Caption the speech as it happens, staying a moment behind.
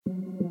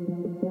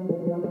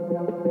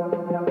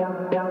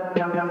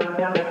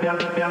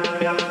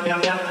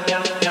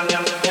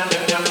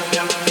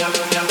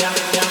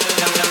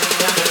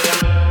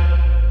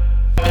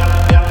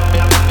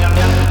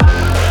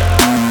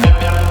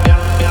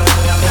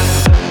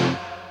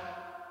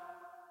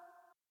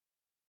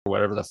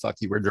whatever the fuck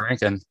you were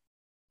drinking.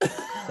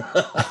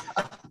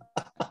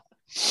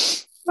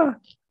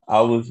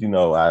 I was,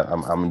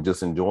 I'm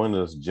just enjoying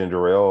this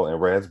ginger ale and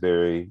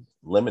raspberry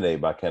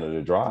lemonade by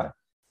Canada Dry.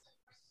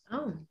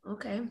 Oh,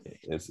 okay.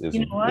 It's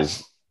you know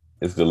what?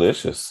 It's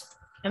delicious.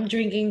 I'm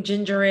drinking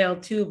ginger ale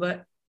too,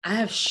 but I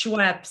have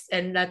Schweppes,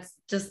 and that's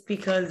just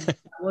because that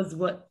was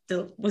what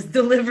was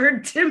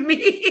delivered to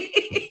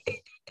me.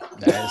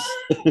 Nice.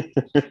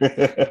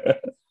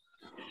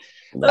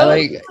 I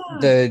like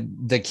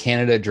the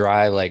Canada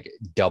Dry like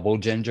double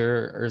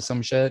ginger or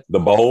some shit. The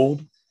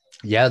bold.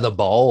 Yeah, the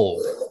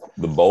bold.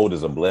 The bold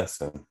is a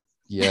blessing.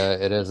 Yeah,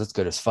 it is. It's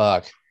good as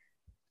fuck.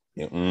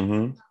 Yeah,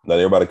 mm-hmm. Not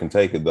everybody can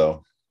take it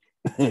though.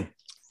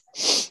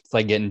 It's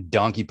like getting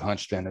donkey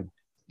punched in it.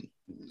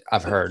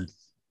 I've heard.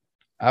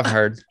 I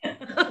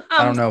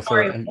don't know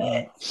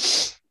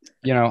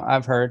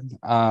I've heard.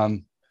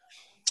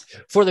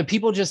 For the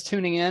people just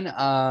tuning in,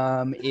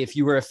 if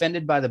you were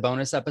offended by the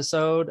bonus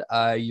episode,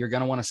 you're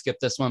going to want to skip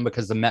this one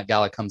because the Met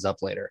Gala comes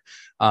up later.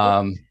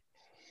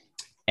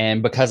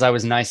 And because I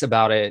was nice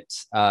about it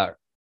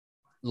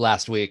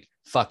last week,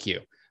 fuck you.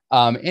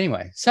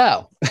 Anyway,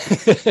 so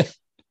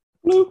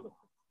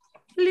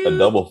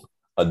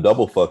a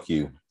double fuck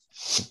you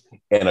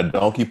and a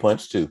donkey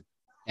punch too.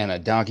 And a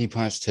donkey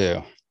punch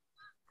too.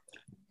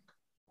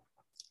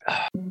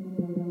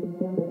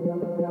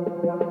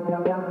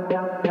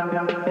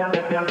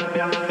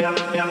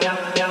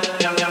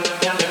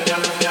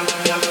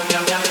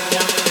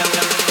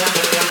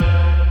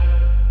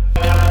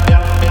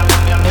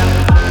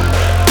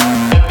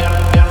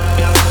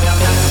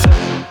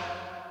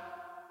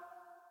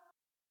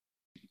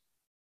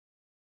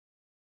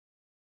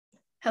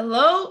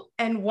 Hello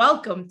and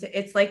welcome to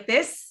It's Like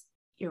This,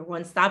 your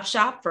one-stop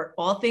shop for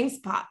all things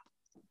pop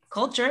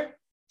culture.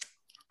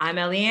 I'm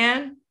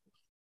Eliane.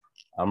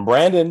 I'm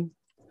Brandon.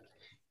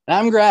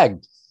 I'm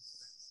Greg.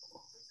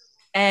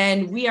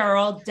 And we are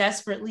all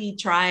desperately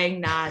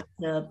trying not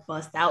to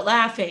bust out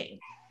laughing.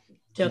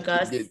 Took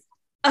us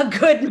a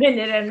good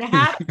minute and a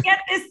half to get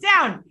this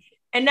down.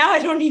 And now I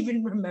don't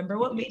even remember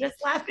what made us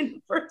laugh in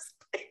the first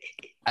place.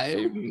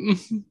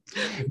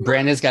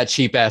 Brandon's got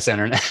cheap ass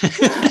internet.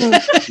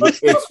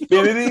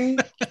 Xfinity.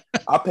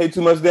 I pay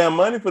too much damn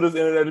money for this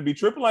internet to be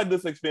tripping like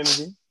this,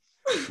 Xfinity.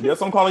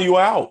 Yes, I'm calling you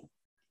out.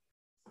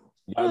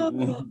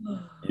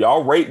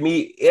 Y'all rate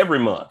me every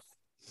month.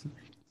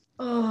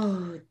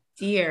 Oh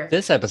dear.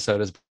 This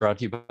episode is brought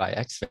to you by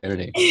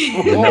Xfinity,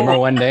 the number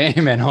one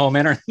name in home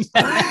internet.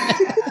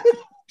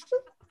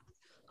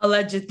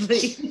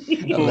 Allegedly.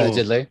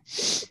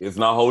 It's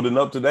not holding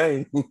up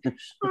today.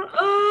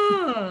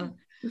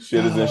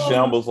 Shit is in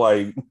shambles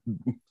like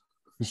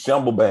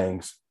shamble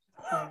bangs.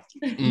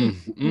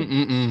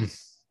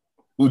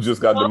 Who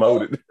just got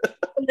demoted.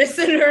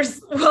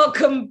 Listeners,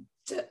 welcome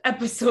to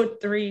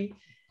episode 3.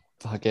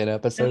 Fucking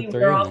episode 3.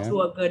 We're off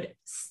to a good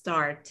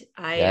start.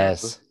 I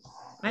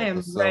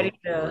am ready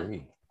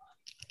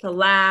to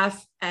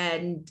laugh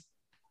and,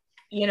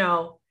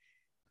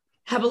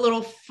 have a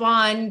little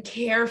fun,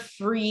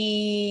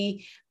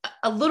 carefree,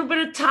 a little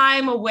bit of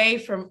time away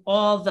from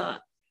all the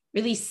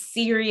really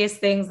serious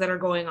things that are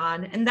going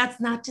on. And that's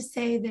not to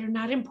say they're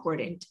not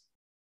important,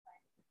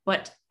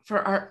 but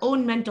for our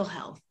own mental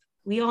health,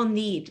 we all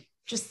need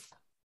just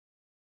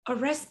a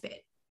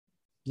respite.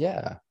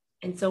 Yeah.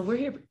 And so we're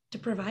here to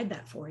provide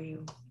that for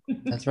you.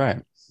 That's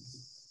right.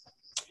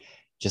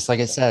 Just like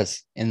it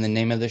says in the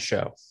name of the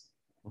show.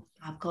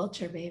 Pop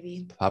culture,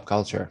 baby. Pop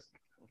culture.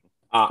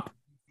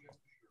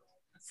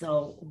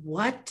 So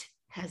what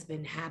has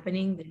been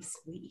happening this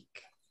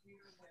week?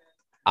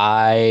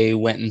 I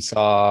went and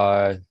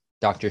saw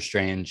Doctor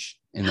Strange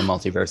in the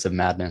Multiverse of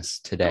Madness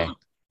today.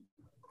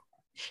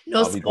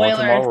 No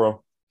spoilers.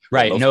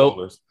 Right.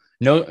 No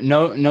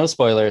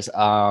spoilers.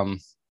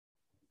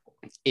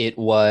 It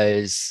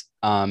was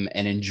an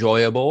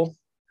enjoyable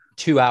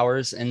 2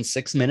 hours and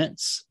 6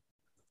 minutes.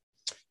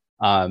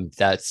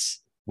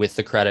 That's with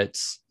the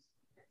credits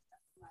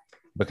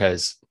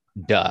because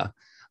duh.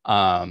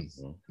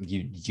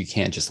 You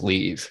can't just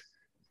leave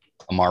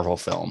a Marvel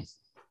film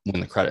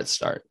when the credits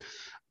start.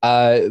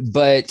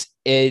 But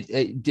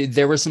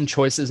there were some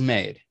choices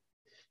made.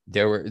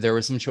 There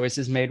were some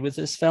choices made with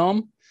this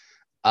film.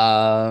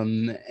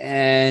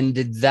 And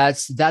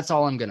that's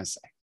all I'm gonna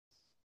say.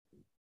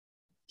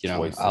 There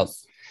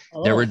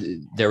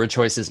were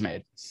choices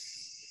made.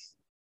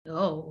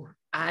 Oh,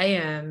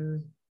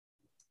 I'm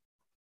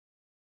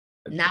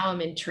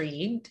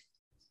intrigued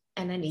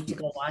and I need to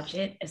go watch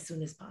it as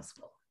soon as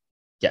possible.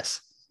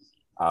 Yes.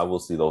 I will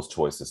see those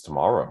choices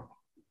tomorrow.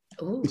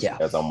 Ooh. Yeah.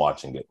 As I'm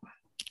watching it.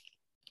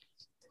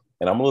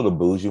 And I'm a little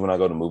bougie when I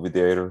go to movie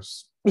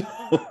theaters.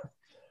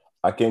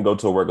 I can't go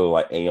to a regular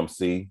like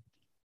AMC.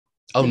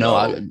 Oh, no.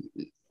 I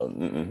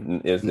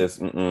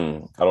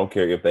don't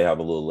care if they have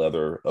a little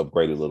leather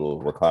upgraded little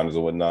recliners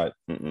or whatnot.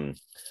 I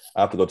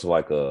have to go to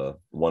like a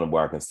one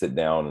where I can sit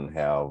down and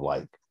have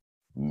like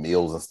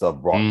meals and stuff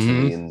brought to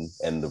me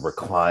and the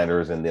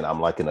recliners, and then I'm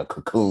like in a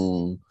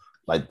cocoon,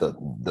 like the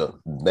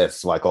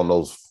that's like on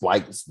those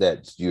flights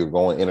that you're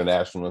going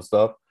international and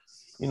stuff.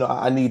 You know,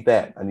 I need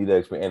that. I need that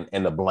experience,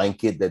 and the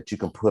blanket that you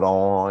can put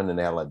on, and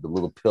they have like the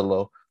little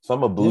pillow. So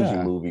I'm a bougie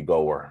movie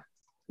goer.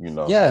 You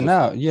know. Yeah,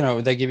 no, you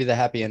know, they give you the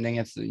happy ending.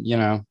 It's, you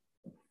know,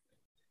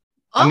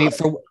 I mean,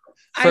 for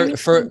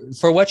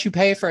what you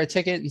pay for a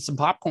ticket and some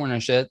popcorn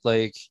and shit,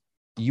 like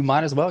you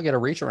might as well get a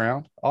reach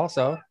around.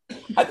 Also,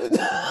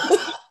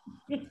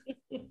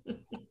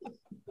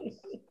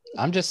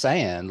 I'm just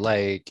saying,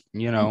 like,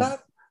 you know,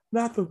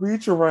 not the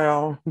reach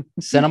around.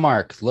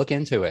 Cinemark, look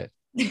into it.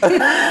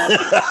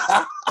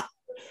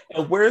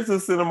 And where's the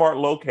Cinemark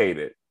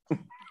located?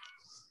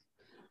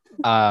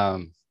 I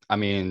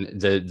mean,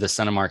 the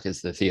Cinemark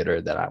is the theater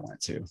that I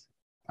went to.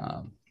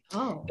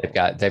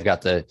 They've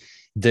got the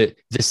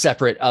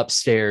separate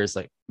upstairs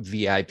like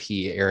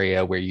VIP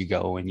area where you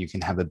go and you can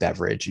have a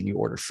beverage and you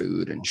order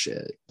food and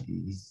shit.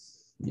 And,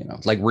 you know,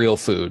 like real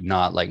food,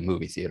 not like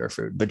movie theater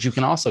food, but you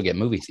can also get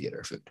movie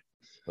theater food.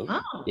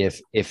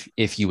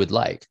 If you would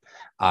like.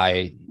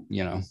 I,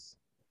 you know,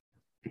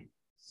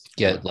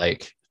 get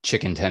like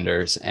chicken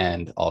tenders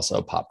and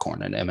also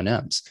popcorn and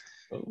M&Ms.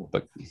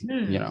 But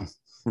you know,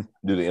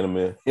 do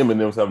the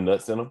M&Ms have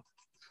nuts in them?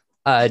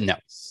 No.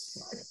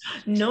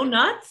 No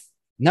nuts?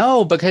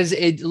 No, because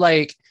it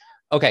like,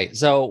 okay,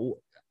 so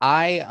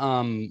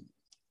I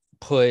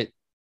put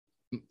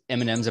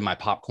M&Ms in my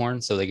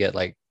popcorn so they get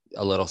like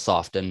a little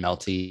soft and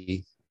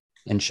melty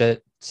and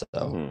shit.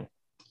 So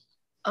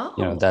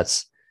you know,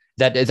 that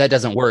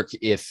doesn't work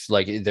if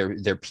like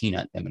they're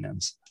peanut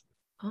M&Ms.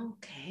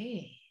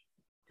 Okay.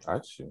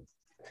 Gotcha.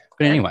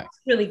 But anyway, that's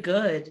really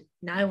good.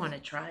 Now I want to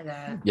try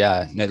that.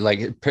 Yeah,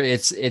 like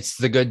it's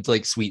the good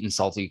like sweet and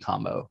salty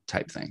combo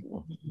type thing,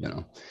 you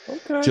know.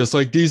 Okay. Just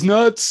like these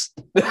nuts.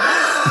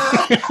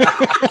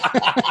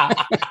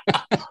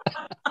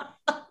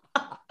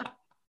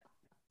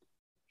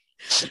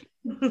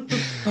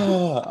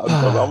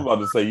 I'm about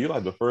to say you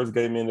like the first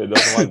gay man that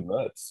doesn't like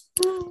nuts.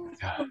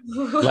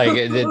 Like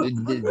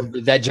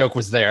that joke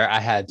was there. I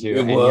had to.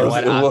 And you know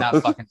what? I'm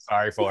not fucking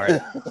sorry for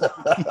it.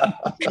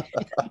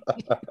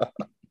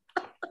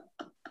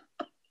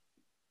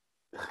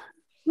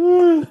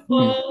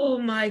 Oh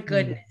my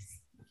goodness.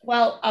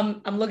 Well,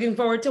 I'm looking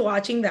forward to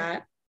watching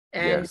that.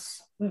 And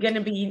yes. I'm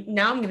gonna be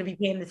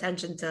paying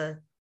attention to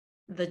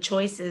the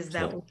choices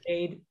that were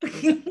made.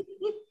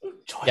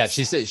 Yeah,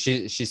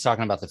 she's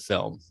talking about the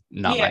film,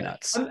 not my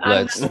nuts.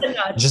 Let's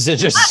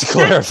just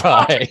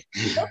clarify.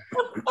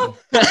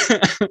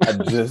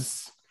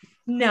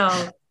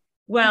 No.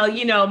 Well,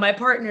 you know, my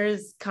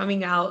partner's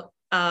coming out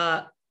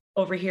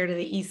over here to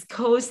the East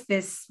Coast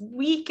this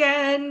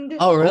weekend.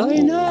 Oh, really?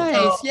 Ooh. Nice.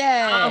 So yay.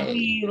 I'll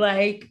be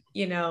like,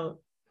 you know,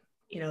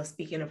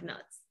 speaking of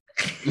nuts.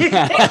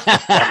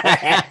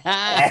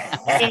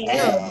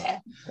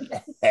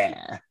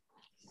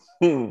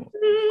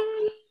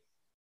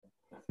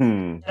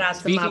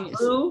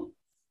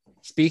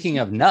 Speaking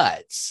of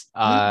nuts,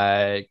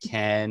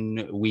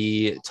 can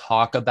we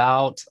talk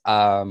about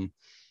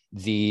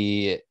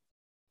the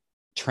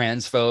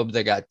transphobe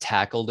that got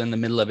tackled in the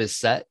middle of his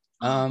set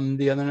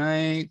the other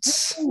night?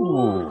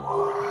 So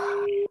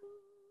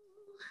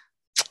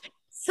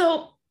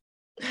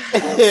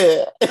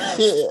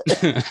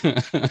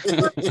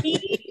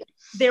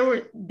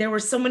there were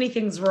so many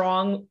things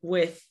wrong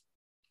with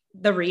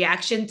the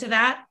reaction to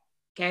that.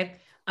 Okay.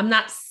 I'm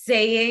not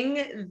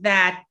saying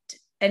that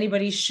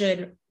anybody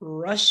should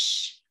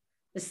rush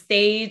the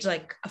stage,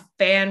 like a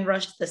fan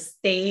rushed the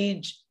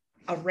stage,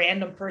 a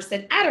random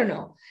person. I don't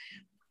know.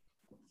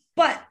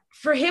 But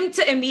for him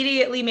to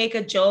immediately make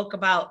a joke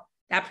about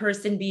that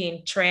person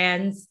being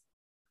trans,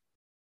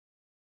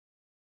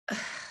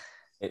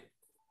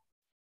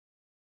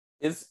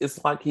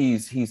 it's like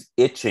he's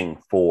itching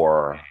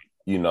for,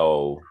 you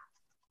know,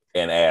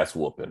 an ass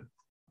whooping.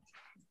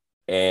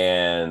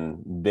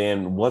 And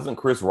then wasn't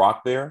Chris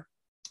Rock there?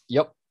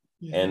 Yep.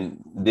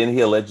 And then he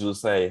allegedly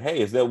say,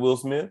 "Hey, is that Will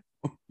Smith?"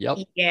 Yep.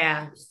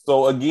 Yeah.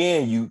 So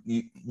again,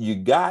 you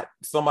got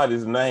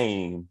somebody's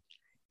name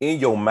in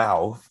your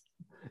mouth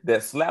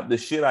that slapped the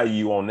shit out of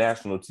you on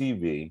national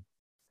TV,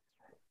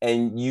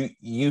 and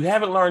you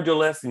haven't learned your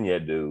lesson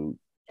yet, dude.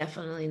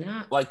 Definitely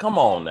not. Like, come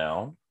on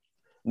now.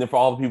 And then for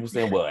all the people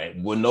saying, "Well,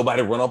 would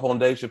nobody run up on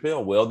Dave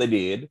Chappelle?" Well, they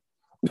did.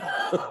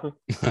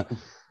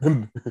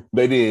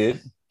 They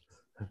did.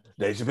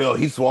 Dave Chappelle,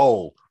 he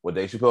swole. Well,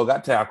 Dave Chappelle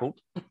got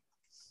tackled.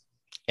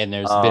 And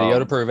there's video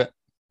to prove it.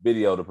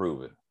 Video to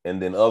prove it.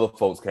 And then other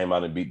folks came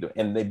out and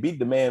they beat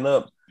the man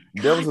up.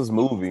 There was this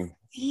movie.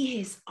 See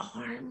his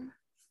arm.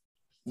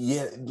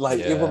 Yeah, like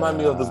it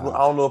reminded me of this. I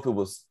don't know if it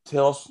was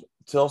Tales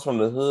from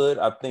the Hood.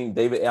 I think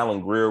David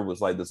Alan Grier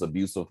was like this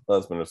abusive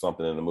husband or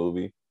something in the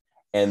movie.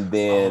 And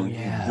then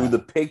he drew the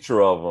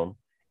picture of him.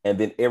 And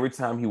then every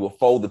time he would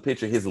fold the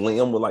picture, his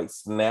limb would like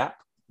snap.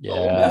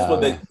 Yeah,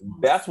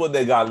 that's what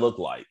they guy looked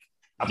like.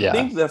 I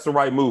think that's the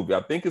right movie.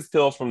 I think it's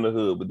Tales from the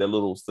Hood with that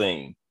little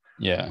scene.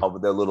 Yeah,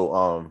 with that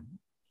little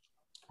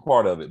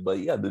part of it. But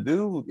yeah, the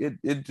dude,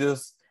 it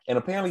just, and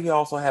apparently he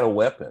also had a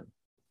weapon.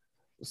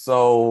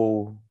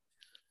 So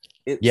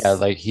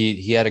like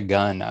he had a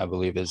gun, I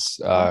believe is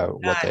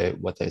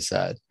what they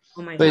said.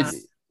 Oh my God.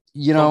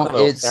 you know,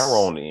 it's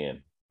arrow on the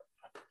end.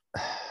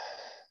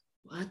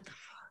 What the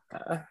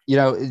fuck? You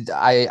know,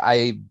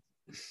 I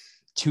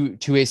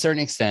to a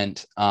certain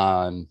extent,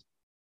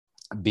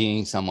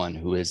 being someone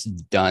who has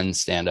done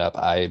stand-up,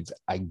 I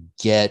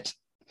get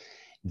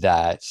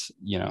that,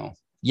 you know,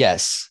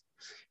 yes,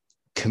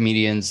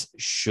 comedians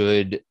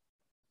should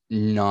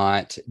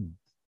not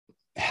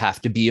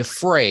have to be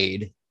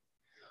afraid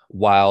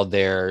while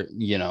they're,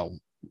 you know,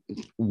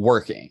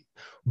 working.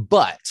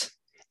 But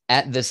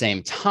at the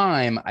same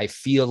time, I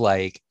feel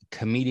like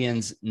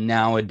comedians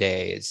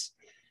nowadays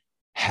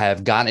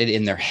have gotten it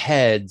in their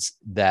heads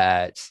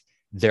that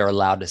they're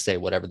allowed to say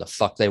whatever the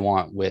fuck they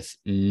want with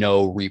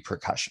no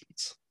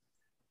repercussions.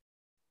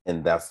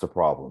 And that's the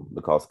problem,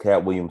 because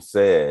Cat Williams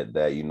said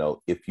that, you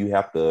know, if you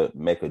have to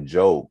make a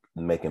joke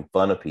making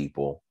fun of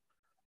people,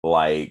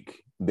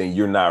 like, then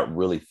you're not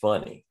really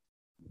funny.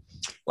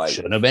 Like,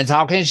 shouldn't have been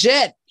talking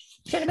shit.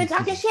 Should have been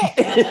talking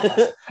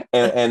shit.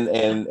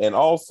 and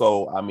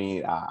also, I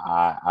mean,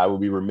 I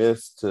would be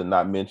remiss to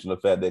not mention the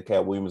fact that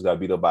Cat Williams got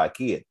beat up by a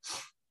kid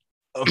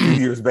a few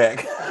years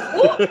back.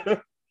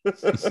 What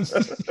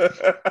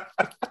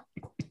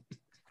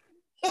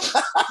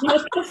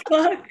the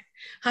fuck?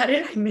 How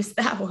did I miss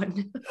that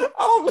one?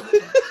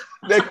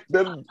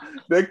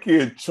 That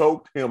kid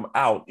choked him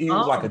out. He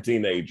was like a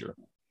teenager.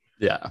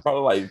 Yeah.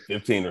 Probably like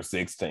 15 or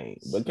 16.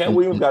 But Cat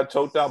Williams got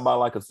choked out by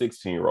like a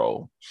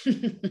 16-year-old.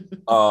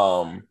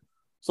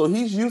 So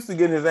he's used to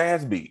getting his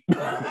ass beat.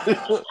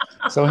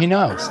 So he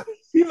knows.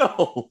 He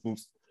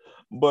knows.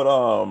 But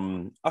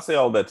I say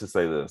all that to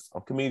say this.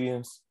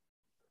 Comedians,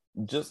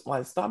 just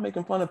like, stop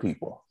making fun of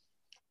people,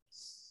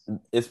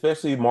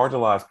 especially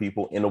marginalized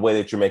people, in the way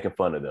that you're making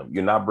fun of them.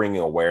 You're not bringing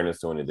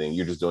awareness to anything.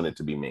 You're just doing it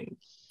to be mean.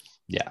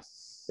 Yeah.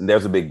 And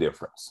there's a big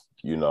difference,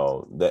 you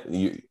know,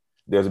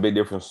 there's a big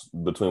difference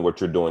between what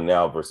you're doing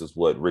now versus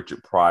what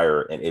Richard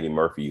Pryor and Eddie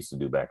Murphy used to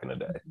do back in the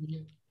day.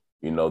 Mm-hmm.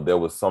 You know, there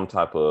was some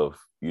type of,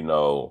 you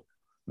know,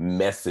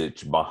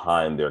 message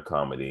behind their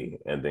comedy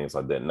and things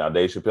like that. Now,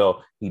 Dave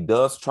Chappelle, he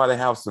does try to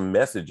have some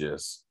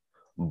messages,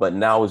 but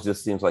now it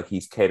just seems like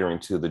he's catering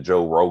to the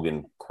Joe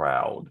Rogan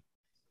crowd.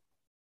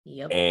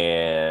 Yep.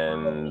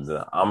 And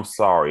I'm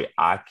sorry,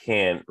 I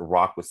can't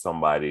rock with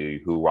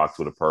somebody who rocks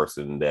with a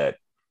person that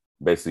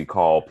basically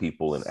called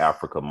people in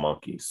Africa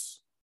monkeys.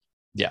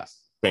 Yeah.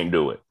 Can't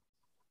do it.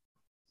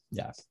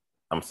 Yeah.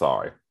 I'm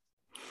sorry.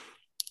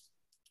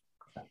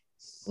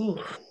 Ooh.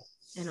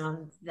 And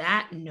on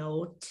that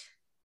note,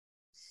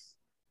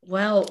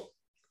 well,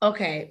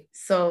 okay,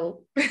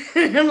 so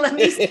let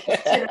me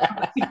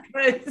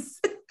because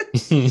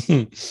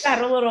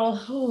got a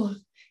little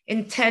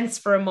intense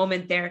for a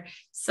moment there.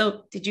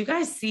 So did you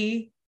guys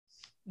see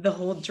the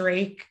whole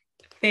Drake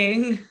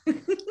thing?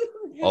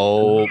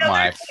 Oh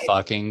my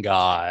fucking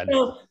God.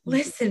 So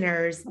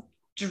listeners,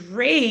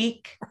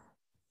 Drake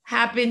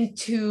happened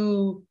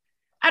to,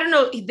 I don't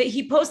know,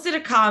 he posted a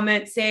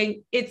comment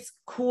saying it's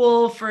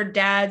cool for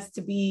dads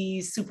to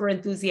be super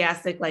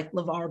enthusiastic like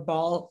LeVar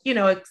Ball, you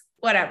know,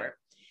 whatever.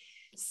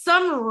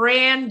 Some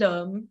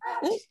random,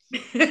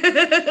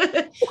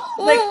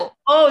 like,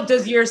 oh,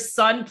 does your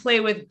son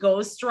play with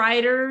Ghost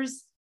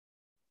Riders?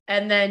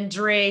 And then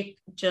Drake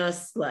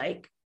just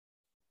like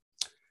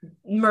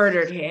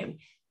murdered him.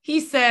 He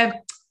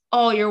said,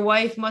 oh, your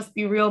wife must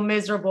be real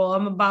miserable.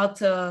 I'm about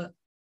to,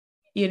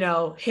 you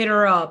know, hit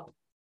her up.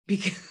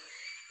 Because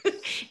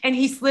and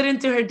he slid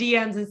into her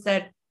DMs and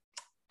said,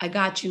 I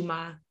got you,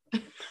 Ma.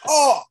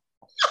 Oh.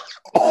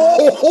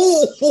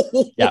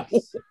 Yeah.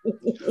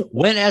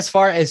 Went as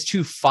far as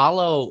to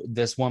follow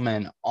this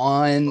woman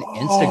on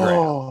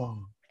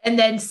Instagram. And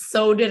then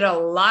so did a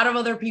lot of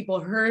other people.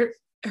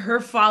 Her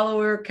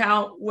follower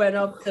count went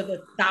up to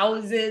the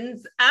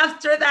thousands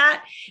after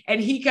that.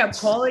 And he kept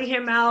calling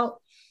him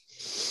out.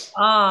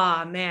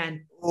 Ah,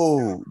 man.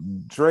 Oh,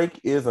 Drake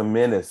is a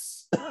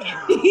menace.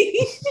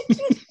 He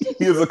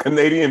is a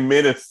Canadian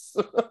menace.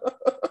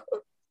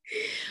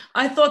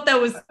 I thought that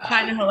was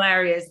kind of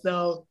hilarious,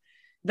 though.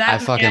 I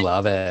fucking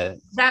love it.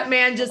 That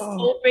man just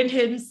opened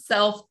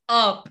himself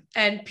up,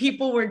 and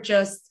people were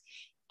just,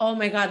 oh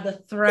my God, the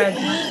thread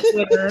on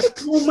Twitter.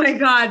 Oh my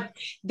God.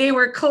 They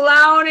were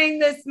clowning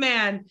this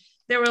man.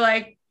 They were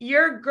like,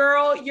 your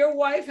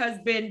wife has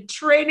been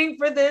training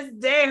for this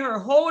day her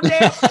whole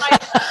day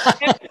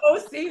and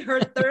posting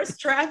her thirst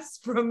traps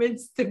from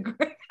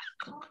Instagram.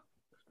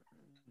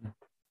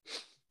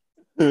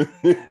 And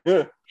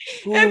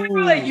people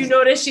were like, you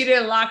notice she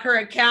didn't lock her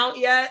account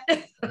yet?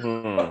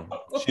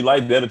 She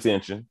liked that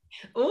attention.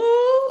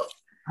 Ooh.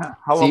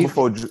 How long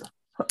before Drake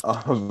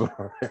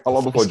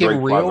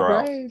flies her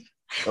out?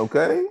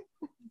 Okay.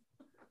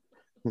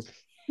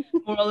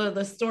 Moral of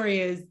the story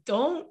is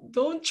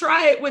don't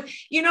try it with,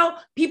 you know,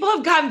 people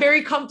have gotten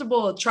very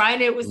comfortable trying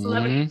it with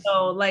celebrities.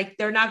 So like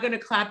they're not gonna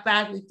clap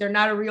back, like they're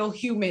not a real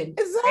human.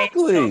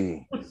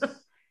 Exactly. Right?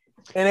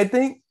 And they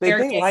think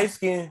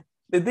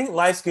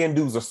light skin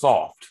dudes are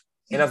soft.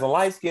 And as a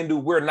light skinned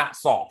dude, we're not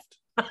soft.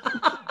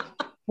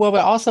 Well,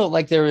 but also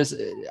like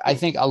I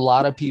think a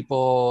lot of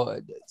people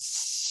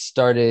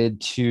started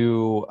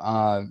to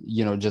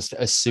you know, just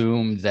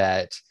assume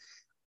that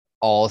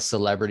all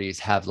celebrities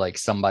have like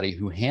somebody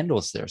who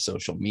handles their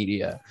social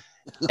media.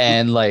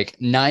 And like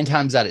 9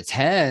 times out of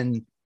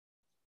 10,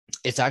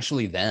 it's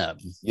actually them.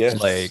 Yes.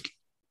 Like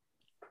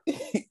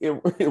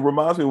it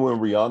reminds me when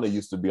Rihanna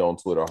used to be on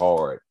Twitter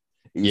hard.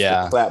 He used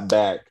to clap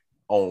back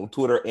on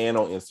Twitter and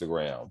on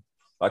Instagram.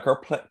 Like her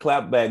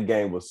clapback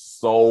game was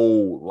so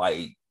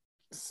like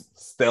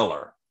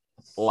stellar.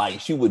 Like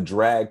she would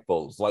drag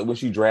folks. Like when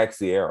she dragged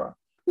Ciara,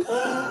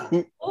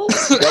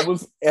 that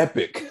was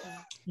epic.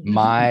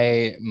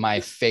 My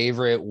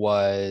favorite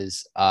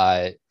was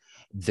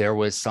there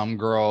was some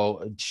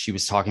girl, she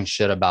was talking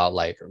shit about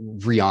like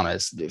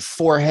Rihanna's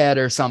forehead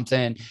or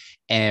something,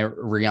 and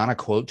Rihanna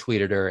quote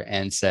tweeted her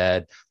and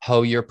said,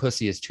 "Ho, your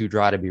pussy is too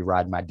dry to be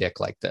riding my dick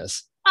like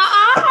this."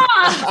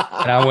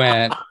 And I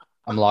went,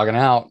 I'm logging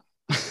out.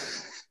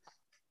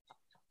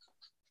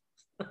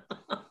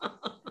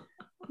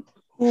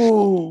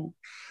 Ooh.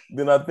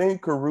 Then I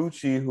think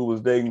Karrueche, who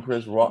was dating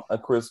Chris Brown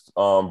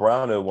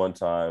at one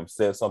time,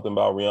 said something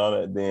about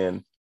Rihanna.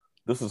 Then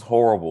this is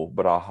horrible,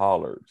 but I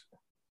hollered.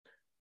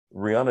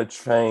 Rihanna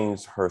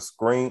changed her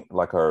screen,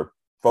 like her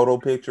photo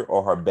picture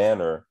or her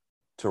banner,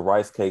 to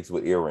rice cakes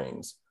with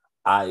earrings.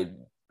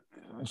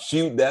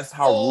 That's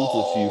how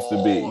ruthless she used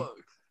to be.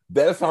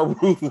 That's how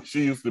ruthless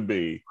she used to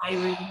be. I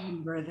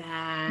remember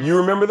that. You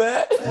remember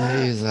that?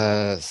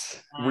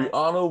 Jesus.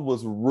 Rihanna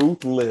was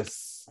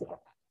ruthless.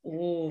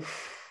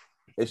 Oof.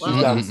 And she's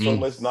gotten so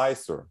much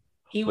nicer.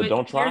 But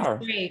don't try her.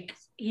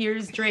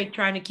 Here's Drake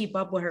trying to keep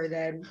up with her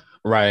then.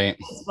 Right.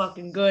 It's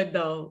fucking good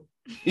though.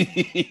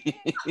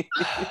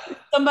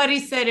 Somebody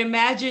said,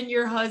 imagine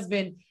your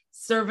husband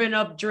serving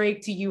up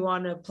Drake to you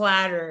on a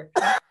platter.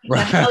 A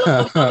hell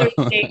of a Mother's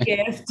Day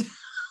gift.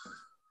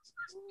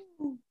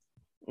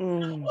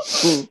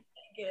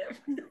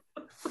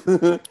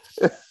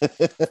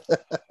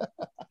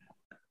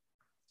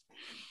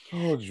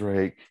 Oh,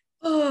 Drake.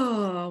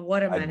 Oh,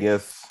 what a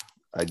minute.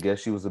 I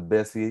guess she was the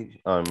best he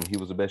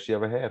was the best she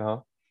ever had, huh?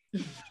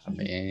 I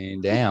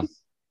mean, damn.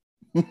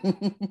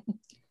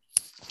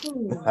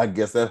 I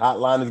guess that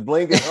hotline is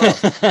blinking, huh?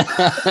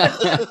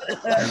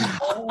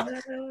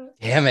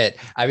 Damn it.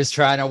 I was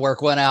trying to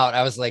work one out.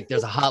 I was like,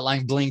 there's a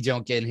hotline bling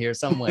joke in here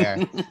somewhere.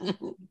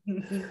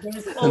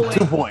 There's always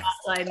a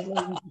hotline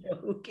bling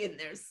joke in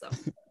there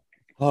somewhere.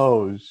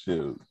 Oh,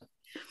 shoot.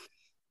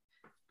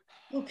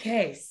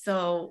 Okay,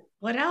 so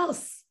what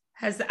else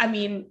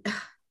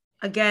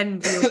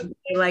again,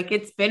 like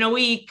it's been a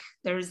week.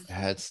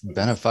 It's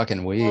been a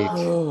fucking week.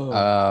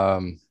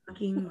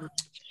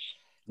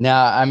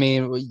 Now, I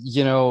mean,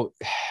 you know,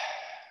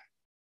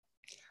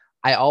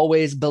 I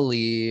always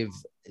believe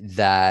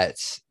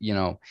that, you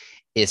know,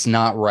 it's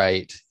not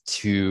right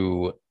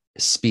to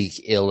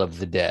speak ill of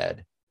the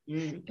dead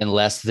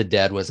unless the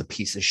dead was a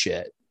piece of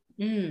shit.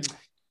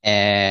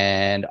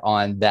 And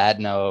on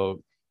that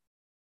note,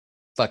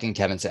 fucking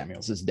Kevin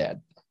Samuels is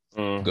dead.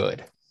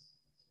 Good.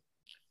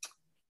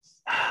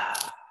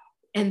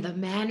 And the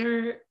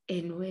manner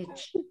in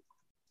which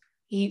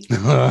he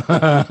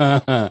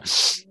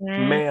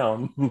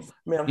ma'am,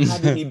 how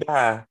did he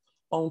die?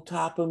 On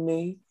top of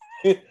me?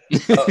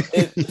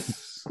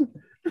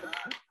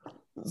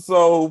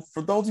 So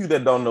for those of you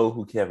that don't know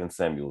who Kevin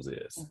Samuels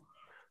is,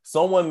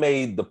 someone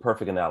made the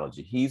perfect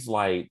analogy. He's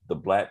like the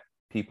Black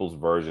people's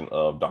version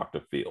of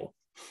Dr. Phil.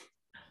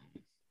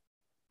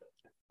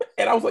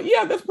 And I was like,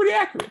 yeah, that's pretty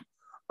accurate.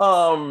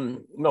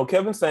 No,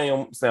 Kevin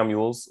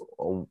Samuels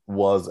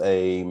was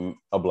a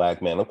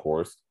Black man, of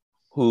course,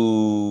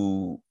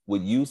 who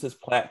would use his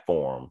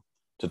platform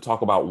to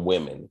talk about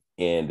women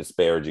in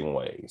disparaging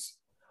ways.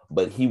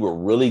 But he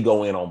would really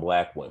go in on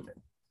Black women,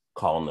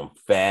 calling them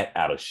fat,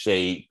 out of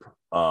shape,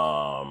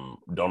 don't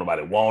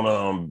nobody want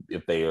them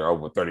if they are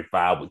over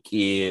 35 with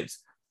kids,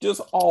 just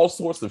all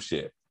sorts of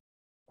shit.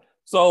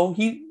 So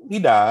he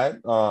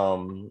died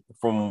from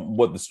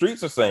what the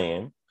streets are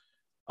saying,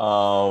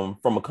 from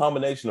a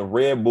combination of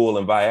Red Bull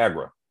and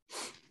Viagra.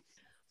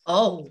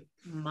 Oh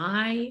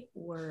my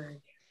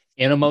word.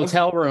 In a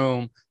motel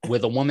room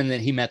with a woman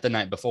that he met the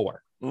night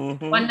before.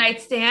 One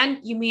night stand?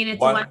 You mean it's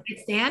a one night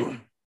stand?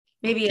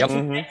 Maybe a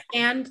two night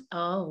stand?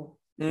 Oh.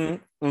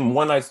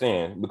 One night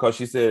stand, because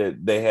she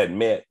said they had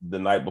met the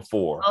night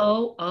before.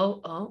 Oh.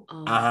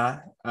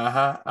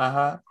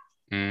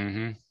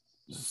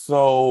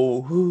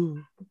 So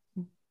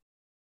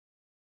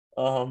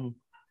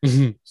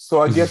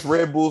so I guess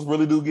Red Bulls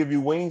really do give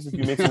you wings if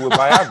you mix it with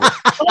Viagra.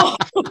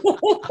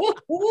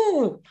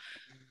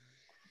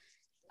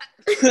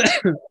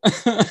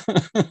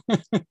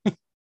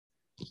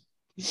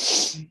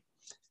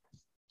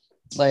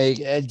 Like,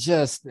 it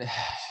just,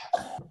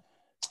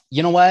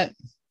 you know what?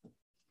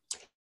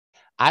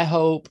 I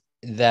hope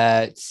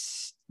that,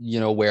 you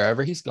know,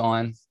 wherever he's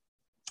gone,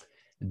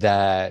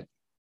 that,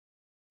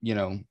 you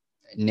know,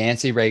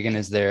 Nancy Reagan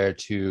is there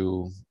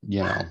to,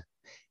 you know,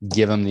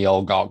 give him the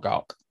old gawk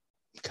gawk,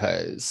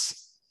 because,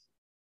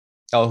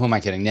 oh, who am I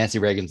kidding? Nancy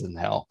Reagan's in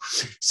hell.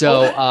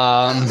 So,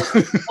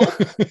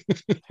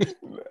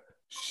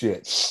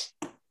 shit.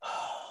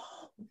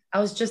 I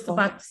was just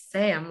about to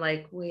say, I'm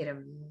like, wait a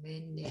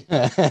minute.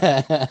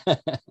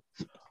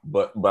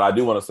 But I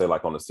do want to say,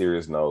 like, on a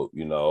serious note,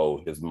 you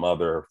know, his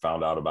mother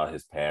found out about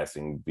his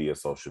passing via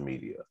social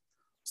media.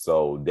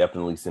 So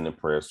definitely sending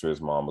prayers to his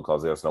mom,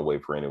 because there's no way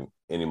for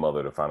any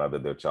mother to find out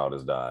that their child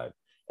has died.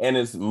 And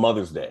it's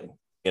Mother's Day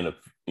in a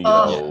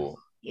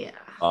yeah.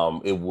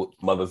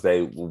 Mother's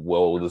Day.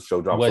 Well, the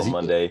show drops on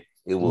Monday.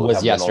 It will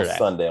have been on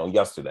Sunday, on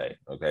yesterday.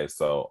 Okay,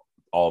 so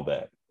all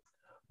that.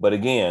 But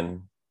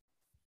again,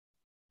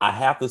 I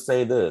have to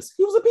say this: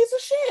 he was a piece of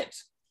shit.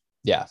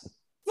 Yeah.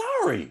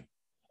 Sorry.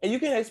 And you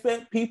can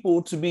expect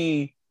people to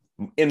be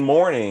in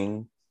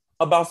mourning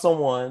about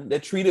someone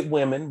that treated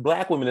women,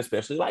 Black women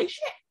especially, like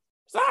shit.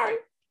 Sorry.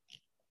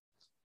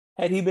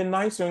 Had he been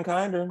nicer and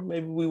kinder,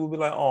 maybe we would be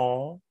like,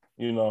 oh,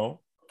 you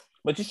know,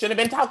 but you should have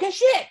been talking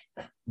shit.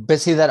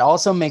 But see, that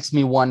also makes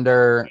me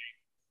wonder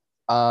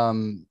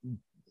how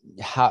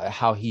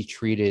he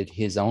treated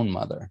his own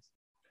mother.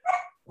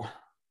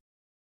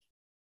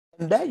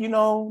 And that, you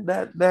know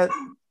what?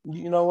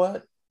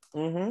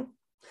 Mm-hmm. And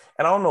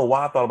I don't know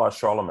why I thought about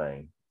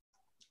Charlemagne.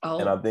 Oh.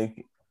 And I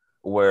think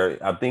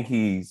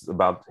he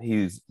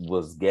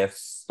was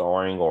guest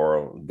starring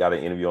or got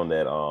an interview on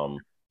that.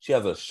 She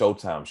has a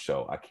Showtime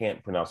show. I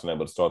can't pronounce her name,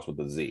 but it starts with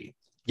a Z.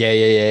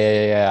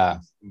 Yeah.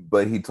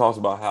 But he talks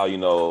about how, you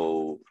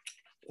know,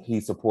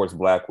 he supports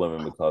Black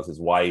women because his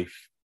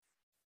wife,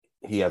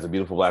 he has a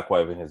beautiful Black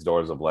wife and his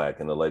daughters are Black.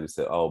 And the lady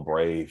said, oh,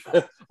 brave.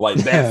 Like,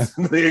 that's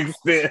the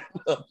extent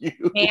of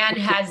you. And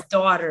has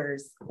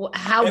daughters.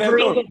 How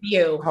brave of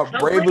you. How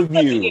brave of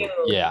you.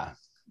 Yeah.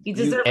 You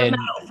deserve a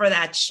medal for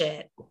that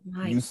shit.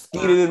 You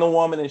skeeted in a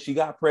woman and she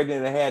got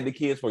pregnant and had the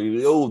kids for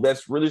you. Oh,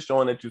 that's really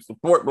showing that you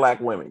support Black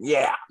women.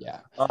 Yeah.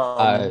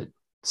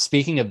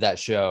 Speaking of that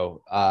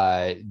show,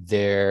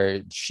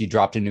 she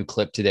dropped a new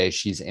clip today.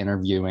 She's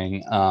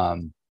interviewing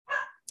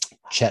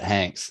Chet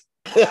Hanks.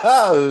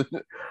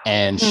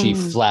 And she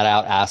flat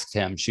out asked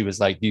him, she was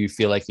like, do you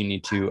feel like you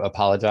need to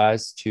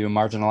apologize to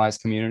marginalized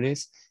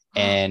communities?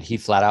 And he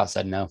flat out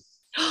said no.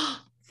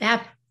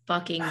 That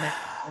fucking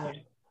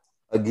bastard.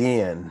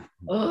 Again,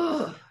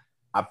 I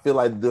feel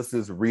like this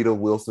is Rita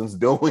Wilson's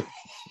doing.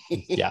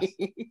 Yeah.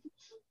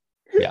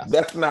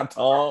 That's not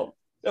Tom.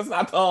 That's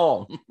not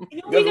Tom. You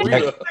know, we didn't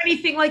hear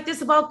anything like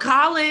this about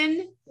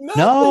Colin.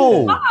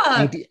 No.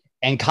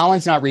 And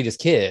Colin's not Rita's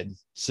kid.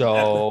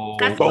 So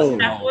that's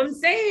what I'm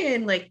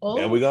saying. Like,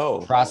 there we go.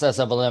 Process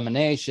of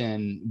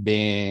elimination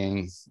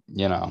being,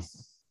 you know.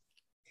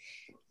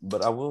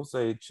 But I will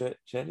say Chet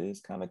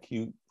is kind of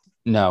cute.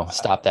 No,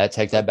 stop that.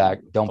 Take that back.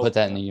 Don't put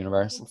that in the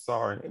universe. I'm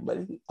sorry. But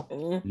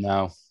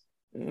No.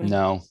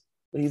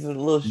 He's a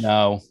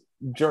little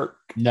jerk.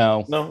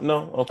 No.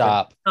 Okay.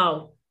 Stop.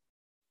 No.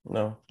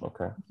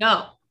 Okay.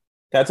 No.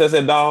 Can I test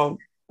that dog?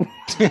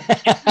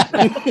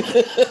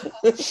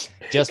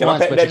 Just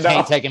once, but you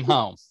can't take him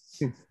home.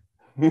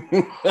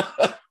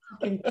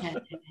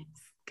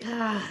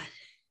 God.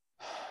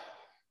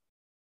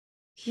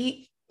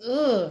 He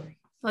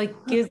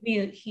like gives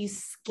me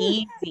he's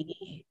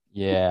skeezy.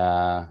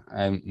 Yeah.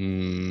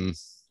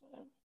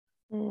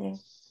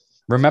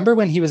 Remember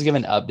when he was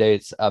given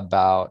updates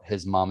about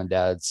his mom and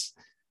dad's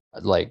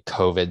like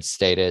COVID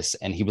status,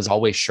 and he was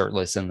always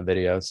shirtless in the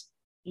videos?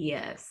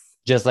 Yes.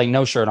 Just like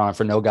no shirt on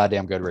for no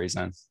goddamn good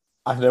reason.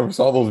 I never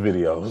saw those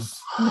videos.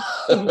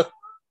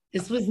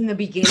 This was in the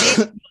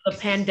beginning of the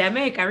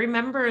pandemic. I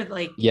remember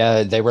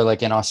yeah, they were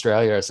like in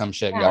Australia or some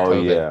shit. Got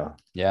COVID.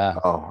 Yeah.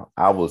 Oh,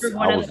 I was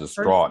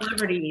distraught.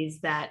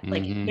 Celebrities that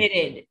like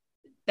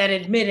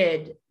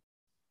admitted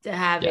to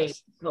having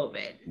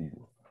COVID.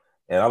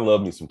 And I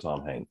love me some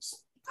Tom Hanks.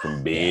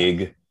 Some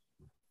big,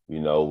 you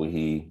know, when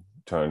he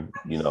turned,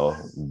 you know,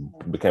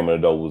 became an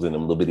adult, was in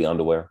them little bitty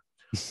underwear.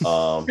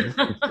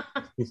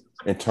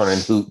 And turning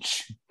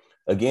hooch.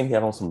 Again, he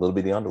had on some little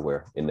bitty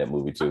underwear in that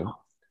movie too.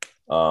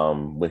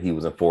 When he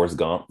was in Forrest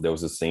Gump, there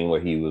was a scene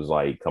where he was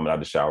like coming out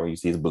of the shower. You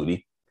see his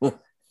booty,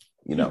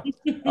 you know.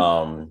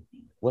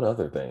 What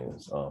other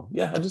things?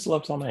 I just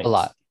love Tom Hanks. A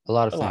lot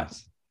of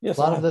things. Yes,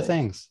 a lot of the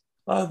things.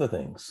 A lot of the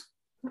things.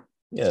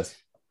 Yes.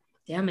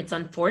 Damn, it's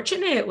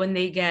unfortunate when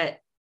they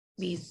get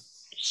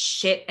these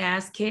shit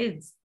ass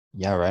kids.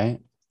 Yeah, right.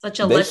 Such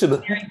a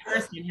legendary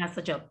person has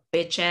such a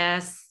bitch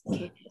ass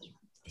kid.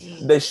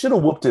 They should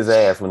have whooped his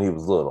ass when he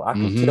was little. I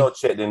can tell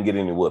Chet didn't get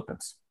any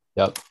whoopings.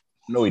 Yep.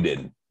 No, he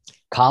didn't.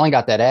 Colin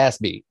got that ass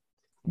beat.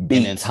 And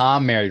then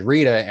Tom married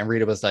Rita, and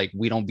Rita was like,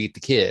 we don't beat the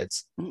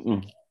kids.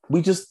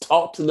 We just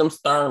talk to them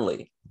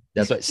sternly.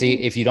 That's what. See,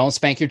 if you don't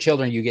spank your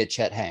children, you get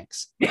Chet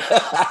Hanks.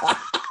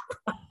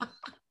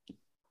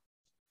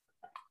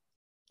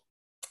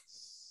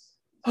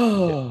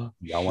 Y'all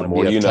want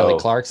to beat up Kelly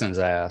Clarkson's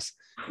ass.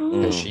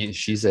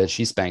 She said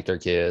she spanked her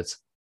kids.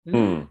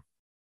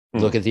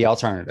 Look at the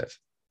alternative.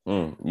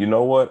 You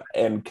know what?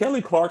 And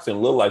Kelly Clarkson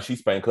looked like she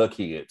spanked her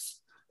kids.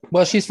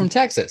 Well, she's from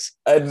Texas.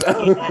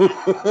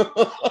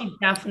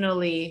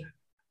 Definitely.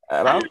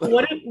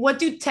 What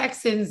do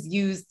Texans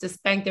use to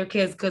spank their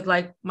kids? Because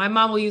like my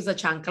mom will use a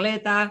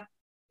chancleta.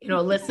 You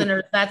know,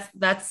 listeners,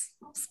 that's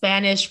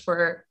Spanish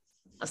for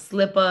a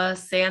slipper,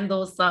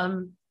 sandal,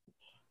 something.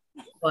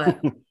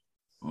 But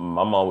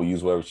my mom would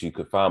use whatever she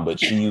could find, but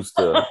she used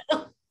to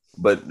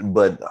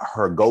but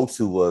her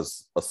go-to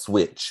was a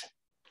switch,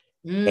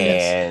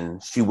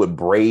 and she would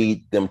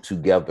braid them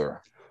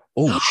together.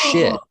 Oh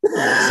shit!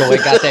 So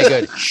it got that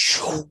good.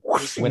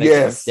 When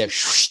yes.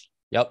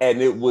 Yep.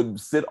 And it would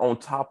sit on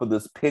top of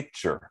this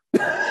picture.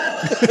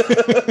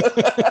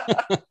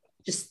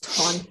 Just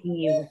taunting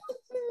you,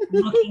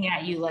 looking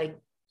at you like,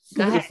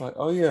 go ahead. Like,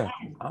 oh yeah.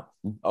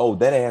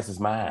 That ass is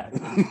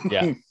mine.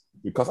 Yeah.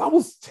 Because I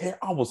was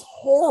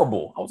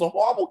horrible. I was a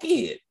horrible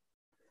kid.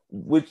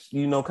 Which,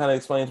 kind of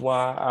explains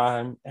why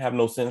I have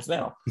no sense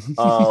now.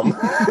 But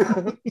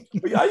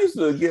yeah, I used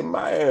to get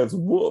my ass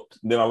whooped.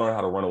 Then I learned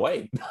how to run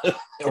away and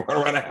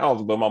run around the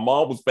house. But my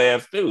mom was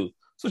fast too.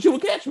 So she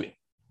would catch me.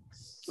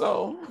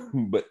 So,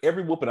 but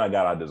every whooping I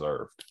got, I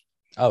deserved.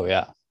 Oh,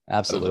 yeah.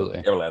 Absolutely.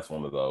 Every last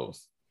one of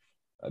those.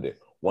 I did.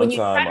 When you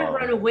try to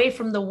run away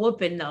from the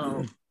whooping,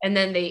 though, and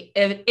then they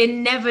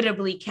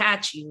inevitably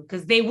catch you,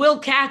 because they will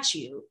catch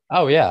you.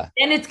 Oh, yeah.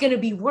 Then it's going to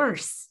be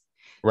worse.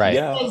 Right.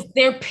 Yeah. Because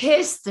they're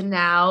pissed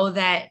now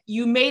that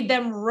you made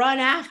them run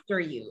after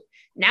you.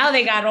 Now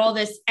they got all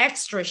this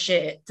extra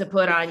shit to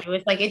put on you.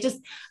 It's like,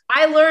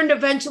 I learned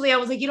eventually, I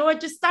was like, you know what?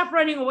 Just stop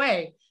running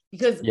away,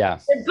 because they're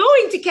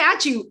going to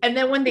catch you. And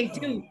then when they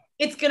do,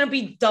 it's going to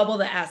be double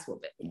the ass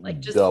whooping. Like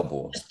just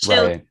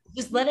chill. Right.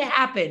 Just let it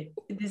happen.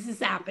 This is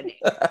happening.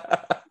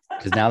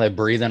 Because now they're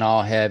breathing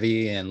all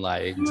heavy and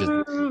like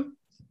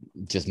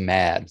just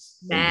mad.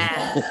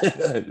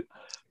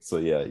 So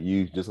yeah,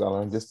 you just gotta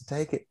learn just to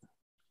take it.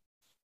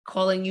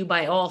 Calling you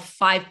by all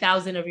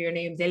 5,000 of your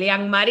names,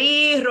 Elian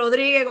Marie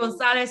Rodriguez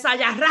Gonzalez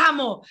Saya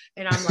Ramo,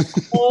 and I'm like,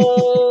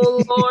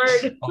 oh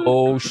Lord,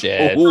 oh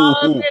shit, I'm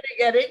gonna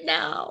get it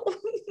now.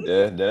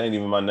 Yeah, that ain't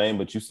even my name,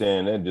 but you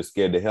saying that just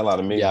scared the hell out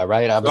of me. Yeah,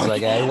 right. I was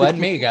like, hey, it wasn't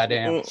me,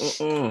 goddamn.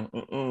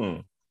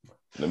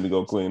 Let me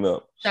go clean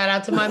up. Shout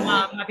out to my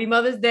mom. Happy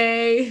Mother's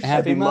Day.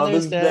 Happy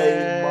Mother's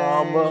Day,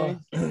 Mama.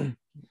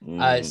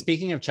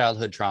 Speaking of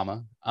childhood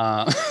trauma,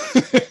 that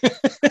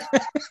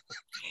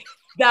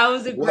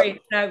was a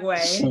great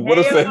segue. What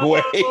a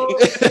segue.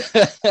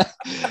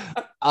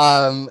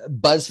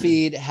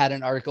 BuzzFeed had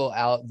an article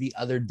out the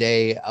other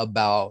day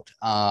about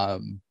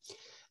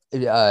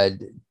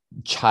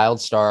child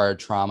star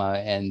trauma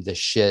and the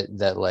shit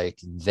that like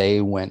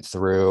they went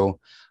through.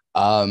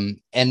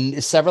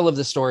 And several of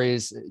the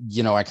stories,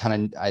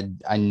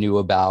 I knew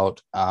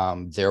about.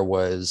 There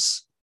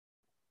was,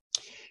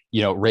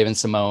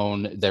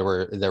 Raven-Symoné, they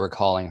were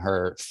calling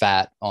her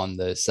fat on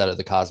the set of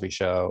the Cosby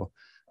Show,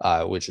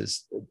 which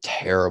is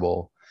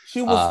terrible.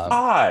 She was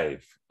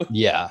 5.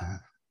 Yeah.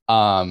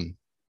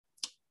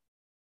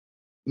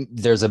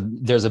 There's a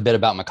bit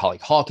about Macaulay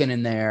Culkin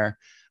in there.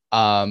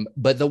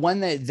 But the one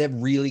that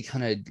really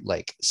kind of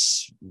like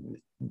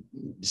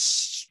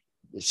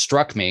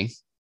struck me,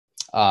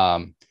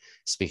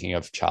 speaking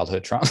of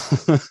childhood trauma,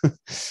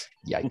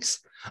 yikes.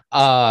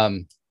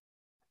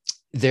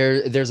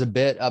 There's a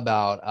bit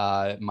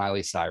about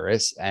Miley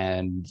Cyrus,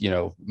 and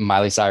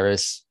Miley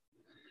Cyrus,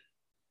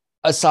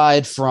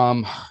 aside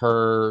from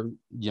her,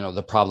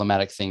 the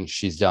problematic things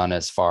she's done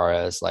as far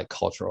as like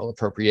cultural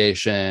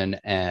appropriation,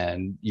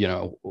 and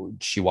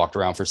she walked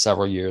around for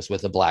several years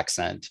with a black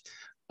scent.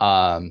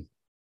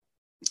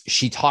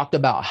 She talked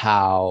about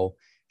how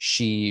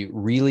she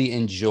really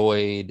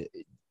enjoyed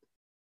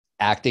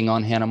acting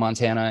on Hannah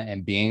Montana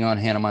and being on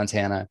Hannah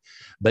Montana.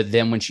 But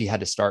then when she had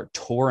to start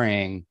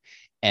touring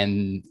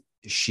and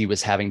she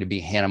was having to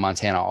be Hannah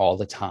Montana all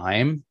the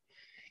time,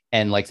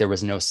 and like there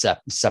was no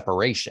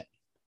separation,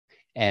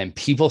 and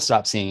people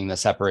stopped seeing the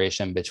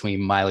separation between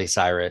Miley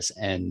Cyrus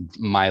and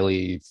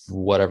Miley,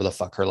 whatever the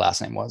fuck her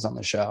last name was on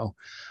the show.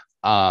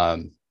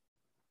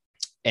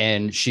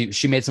 And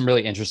she made some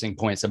really interesting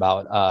points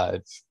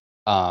about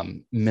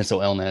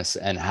mental illness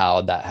and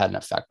how that had an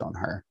effect on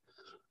her.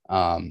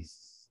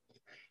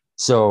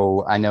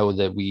 So I know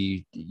that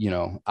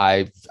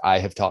I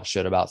have talked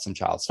shit about some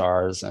child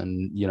stars,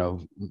 and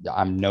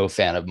I'm no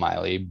fan of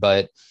Miley,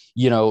 but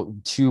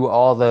to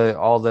all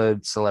the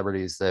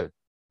celebrities that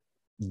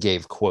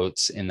gave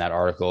quotes in that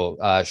article,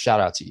 shout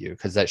out to you,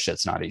 because that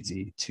shit's not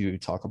easy to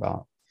talk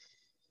about.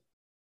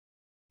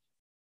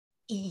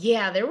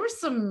 Yeah, there were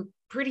some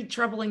pretty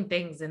troubling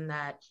things in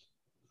that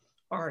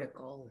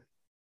article.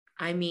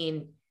 I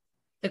mean,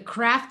 the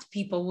Kraft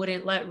people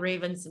wouldn't let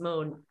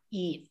Raven-Symoné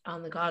eat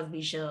on the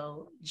Cosby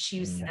Show. She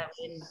was 7.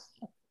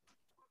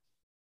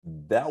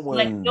 That one,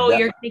 like, no,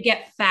 you're gonna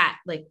get fat.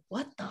 Like,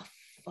 what the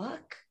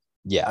fuck?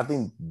 Yeah, I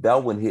think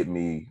that one hit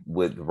me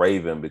with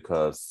Raven,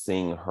 because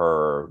seeing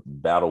her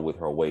battle with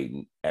her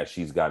weight as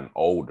she's gotten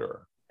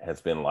older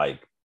has been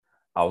like,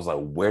 I was like,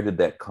 where did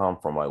that come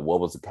from? Like, what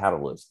was the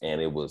catalyst?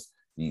 And it was,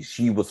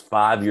 she was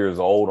 5 years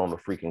old on the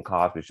freaking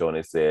Cosby Show, and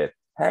they said,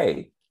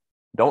 hey,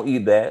 don't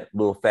eat that,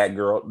 little fat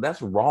girl.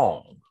 That's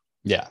wrong.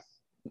 Yeah.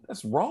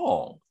 That's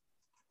wrong.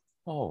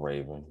 Oh,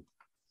 Raven.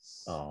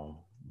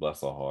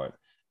 Bless her heart.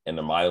 And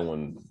the Miley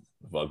one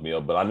fucked me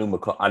up. But I knew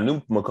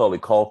Macaulay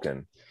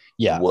Culkin.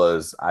 Yeah.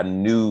 I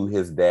knew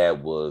his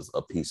dad was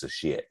a piece of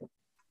shit.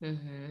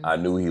 Mm-hmm. I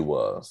knew he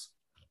was.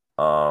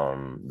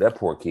 That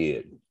poor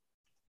kid.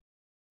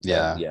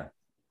 Yeah. Yeah.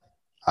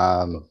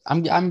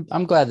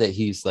 I'm glad that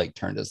he's like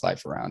turned his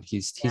life around.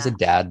 He's a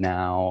dad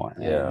now.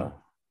 Yeah.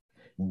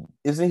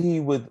 Isn't he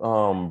with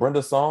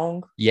Brenda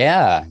Song?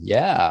 Yeah.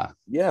 Yeah.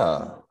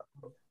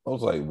 I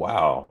was like,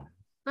 wow.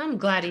 I'm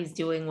glad he's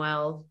doing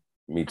well.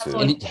 Me too.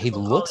 And he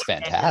looks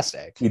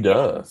fantastic. He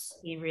does.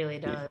 He really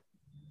does.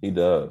 He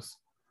does.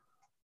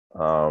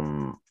 You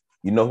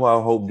know who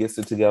I hope gets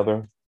it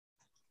together?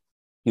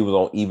 He was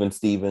on Even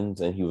Stevens,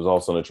 and he was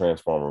also in the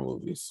Transformer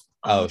movies.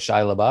 Oh,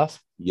 Shia LaBeouf?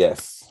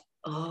 Yes.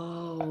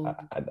 Oh.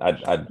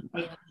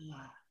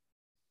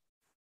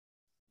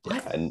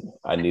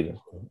 I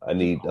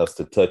need us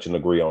to touch and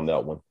agree on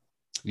that one.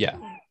 Yeah.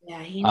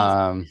 Yeah, he needs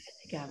to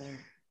get together.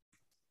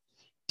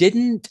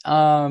 Didn't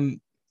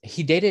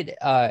he dated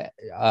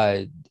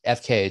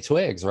FKA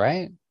Twigs,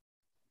 right?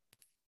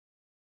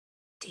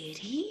 Did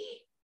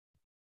he?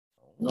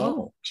 No.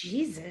 Oh,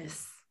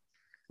 Jesus.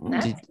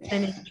 That's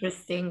an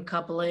interesting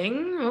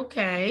coupling.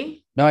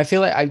 Okay. No, I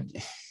feel like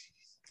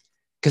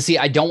because see,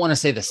 I don't want to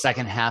say the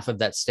second half of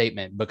that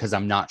statement because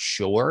I'm not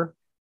sure.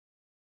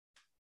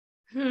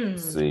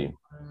 Let's see.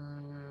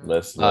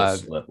 Let's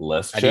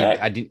check.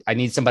 I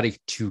need somebody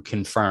to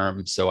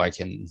confirm so I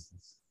can.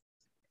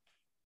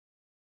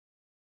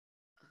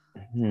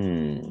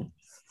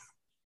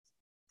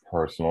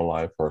 Personal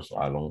life.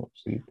 I don't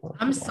see.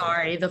 I'm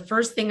sorry. The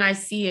first thing I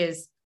see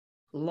is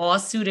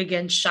lawsuit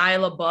against Shia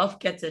LaBeouf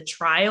gets a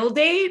trial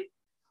date.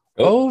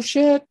 Oh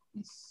shit!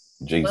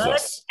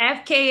 Jesus.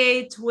 But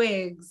FKA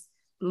Twigs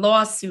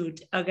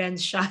lawsuit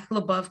against Shia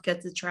LaBeouf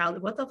gets a trial.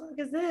 What the fuck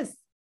is this?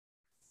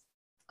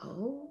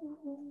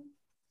 Oh.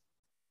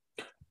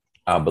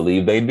 I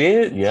believe they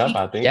did. Yeah,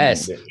 I think.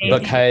 Yes,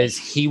 because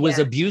he was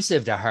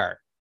abusive to her.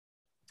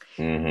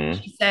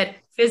 Mm-hmm. She said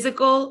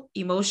physical,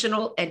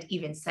 emotional, and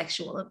even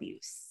sexual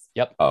abuse.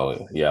 Yep.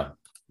 Oh, yeah.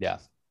 Yeah.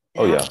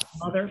 Oh, yeah.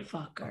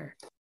 Motherfucker.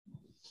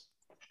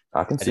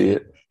 I can see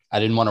it. I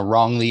didn't want to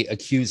wrongly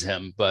accuse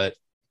him, but,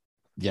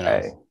 you know.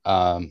 Hey.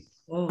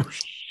 Oh,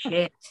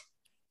 shit.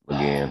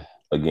 Again.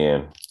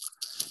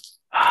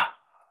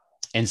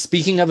 And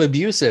speaking of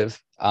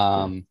abusive,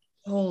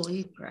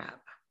 holy crap.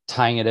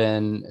 Tying it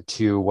in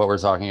to what we're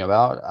talking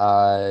about,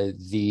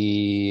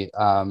 the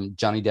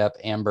Johnny Depp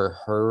Amber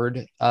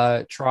Heard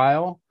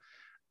trial.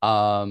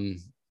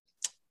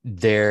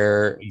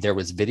 There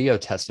was video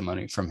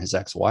testimony from his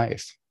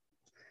ex-wife.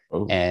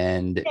 Oh.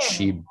 And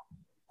she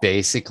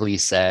basically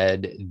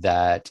said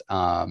that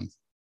the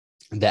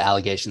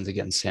allegations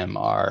against him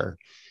are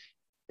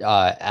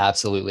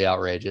absolutely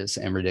outrageous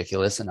and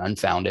ridiculous and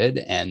unfounded,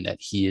 and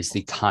that he is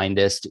the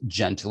kindest,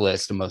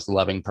 gentlest, most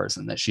loving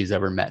person that she's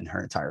ever met in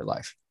her entire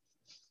life.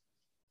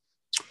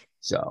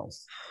 So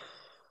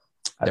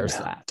there's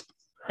that.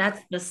 That's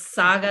the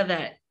saga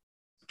that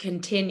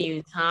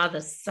continues, huh?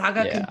 The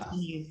saga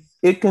continues.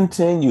 It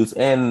continues.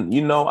 And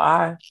you know,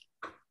 I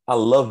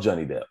love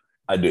Johnny Depp.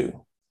 I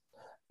do.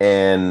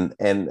 And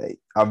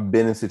I've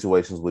been in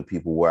situations with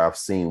people where I've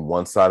seen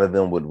one side of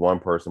them with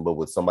one person, but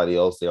with somebody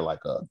else, they're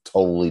like a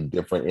totally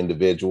different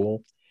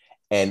individual.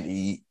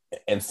 And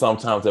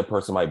sometimes that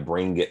person might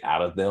bring it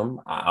out of them.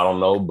 I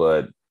don't know,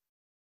 but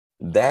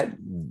that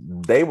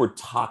they were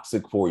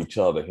toxic for each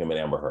other, him and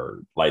Amber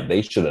Heard. Like,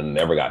 they should have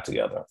never got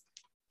together,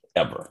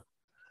 ever.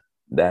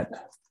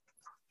 That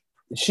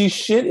she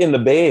shit in the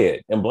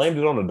bed and blamed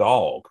it on the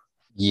dog.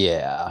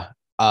 Yeah.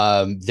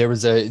 There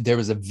was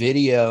a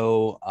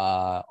video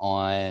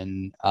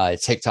on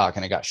TikTok,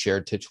 and it got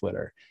shared to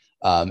Twitter,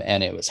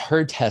 and it was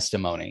her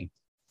testimony,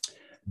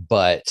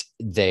 but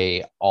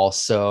they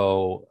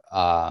also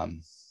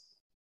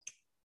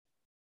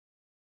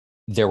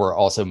there were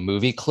also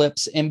movie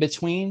clips in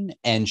between,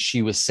 and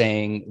she was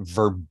saying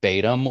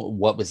verbatim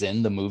what was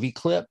in the movie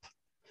clip.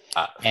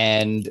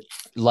 And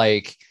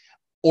like,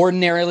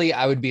 ordinarily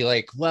I would be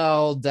like,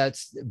 well,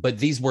 but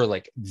these were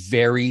like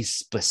very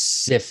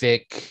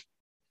specific,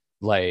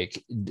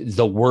 like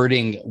the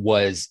wording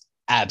was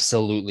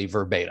absolutely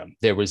verbatim.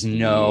 There was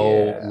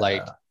no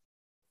like.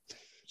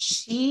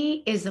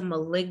 She is a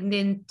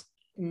malignant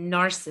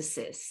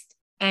narcissist,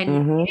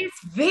 and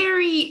it's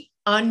very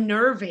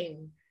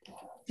unnerving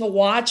to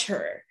watch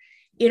her.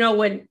 You know,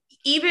 when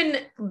even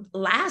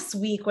last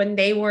week when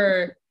they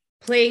were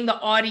playing the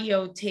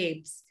audio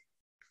tapes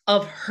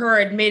of her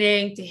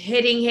admitting to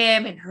hitting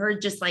him and her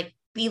just like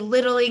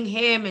belittling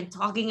him and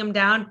talking him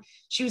down,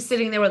 she was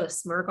sitting there with a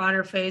smirk on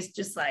her face,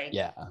 just like,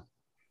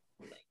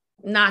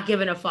 not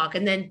giving a fuck.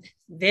 And then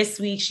this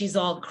week she's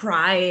all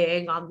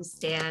crying on the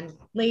stand.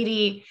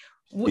 Lady,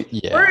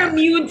 we're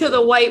immune to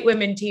the white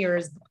women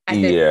tears.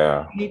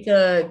 You need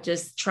to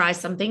just try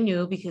something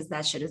new, because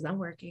that shit is not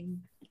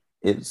working.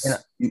 It's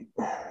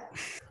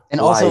and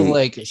also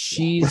like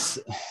she's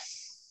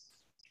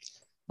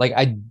like,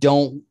 I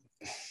don't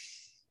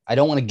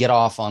want to get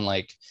off on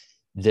like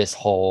this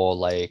whole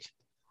like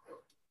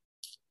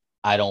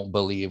I don't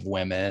believe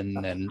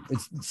women and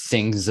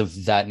things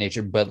of that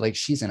nature, but like,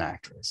 she's an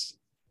actress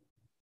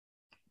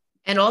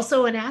and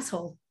also an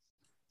asshole.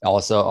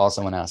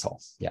 Also an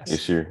asshole. Yes.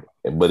 Is she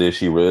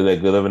really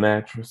that good of an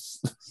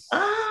actress?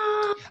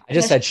 I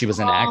just said she was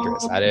an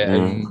actress.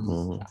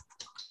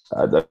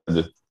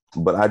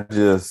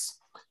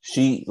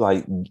 She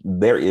like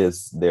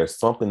there's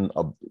something.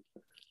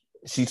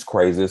 She's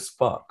crazy as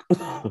fuck.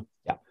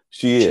 Yeah,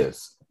 she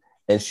is,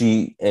 and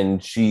she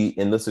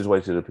in this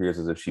situation it appears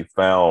as if she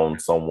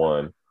found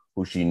someone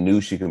who she knew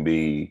she can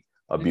be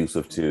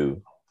abusive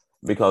to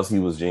because he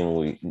was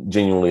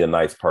genuinely a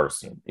nice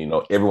person. You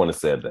know, everyone has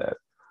said that.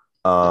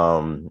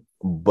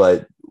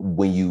 But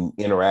when you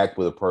interact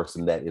with a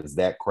person that is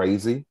that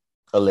crazy,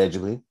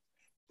 allegedly,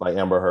 like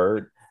Amber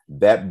Heard,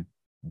 that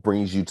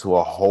brings you to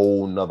a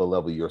whole nother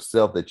level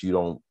yourself that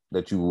you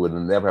would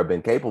never have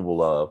been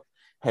capable of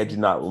had you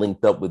not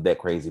linked up with that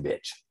crazy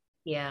bitch.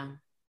 Yeah.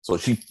 So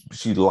she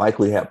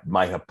likely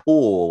might have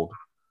pulled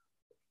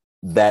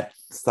that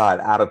side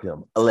out of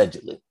him,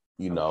 allegedly.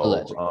 Johnny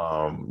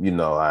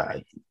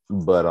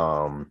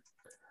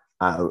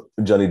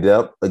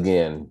Depp,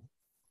 again,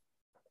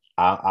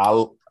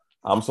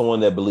 I'm someone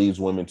that believes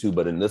women too,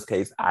 but in this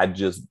case, I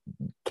just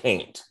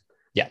can't.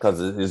 Yeah, because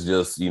it's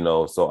just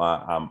So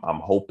I'm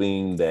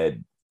hoping that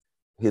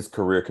his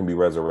career can be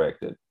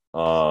resurrected,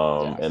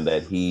 and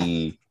that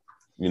he,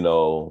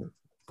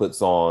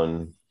 puts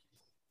on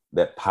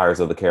that Pirates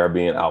of the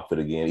Caribbean outfit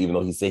again, even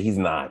though he said he's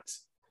not.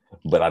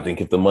 But I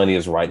think if the money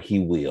is right, he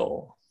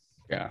will.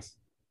 Yeah.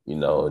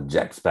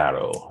 Jack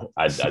Sparrow.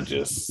 I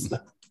just,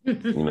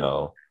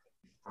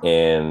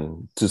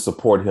 and to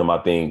support him, I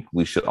think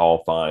we should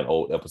all find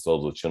old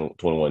episodes of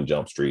 21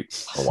 Jump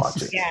Street and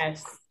watch it.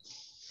 Yes.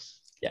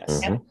 Yes.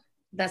 Yep.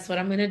 That's what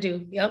I'm going to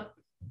do. Yep.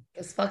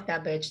 Because fuck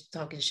that bitch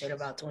talking shit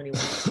about 21.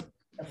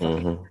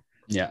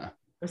 Yeah.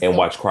 And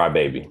watch Cry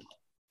Baby.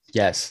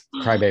 Yes.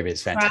 Cry Baby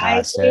is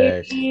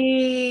fantastic.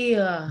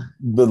 Crybaby.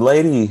 The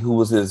lady who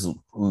was the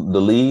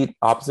lead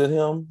opposite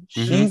him,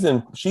 she's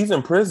in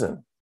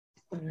prison.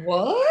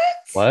 What?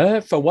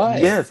 For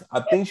what? Yes, I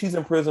think she's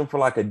in prison for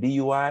like a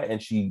DUI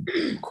and she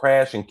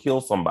crashed and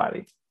killed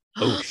somebody.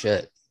 Oh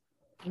shit.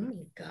 Oh my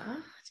god.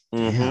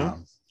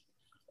 Mm-hmm.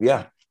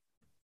 Yeah.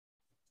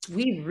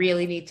 We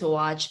really need to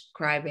watch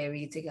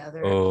Crybaby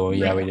together. Oh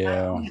yeah, we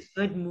do.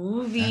 Good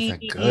movie.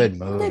 That's a good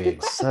movie.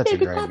 Such a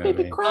great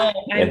movie. Oh,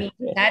 I mean,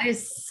 that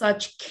is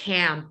such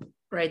camp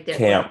right there.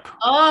 Camp.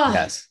 Oh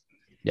yes.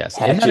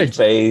 Hatchet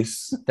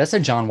face. That's a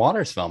John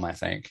Waters film, I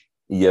think.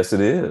 Yes,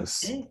 it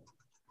is.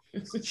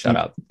 Shut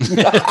up.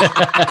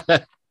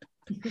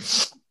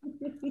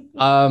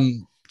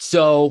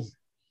 So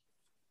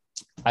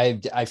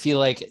I feel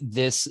like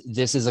this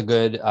is a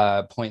good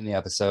point in the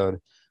episode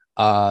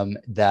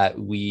that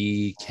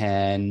we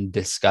can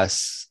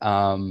discuss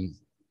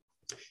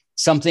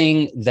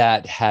something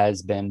that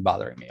has been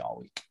bothering me all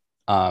week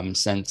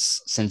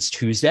since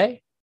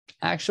Tuesday,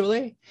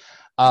 actually.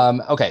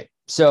 Okay,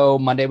 so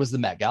Monday was the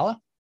Met Gala.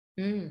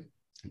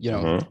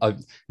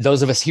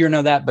 Those of us here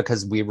know that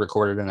because we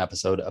recorded an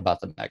episode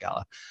about the Met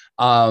Gala.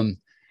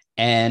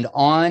 And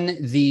on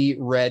the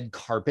red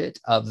carpet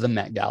of the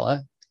Met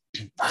Gala,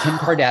 Kim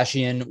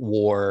Kardashian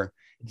wore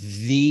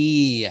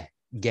the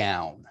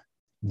gown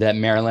that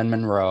Marilyn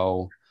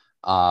Monroe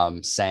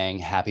sang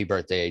happy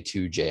birthday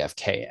to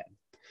JFK in.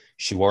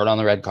 She wore it on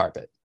the red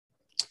carpet.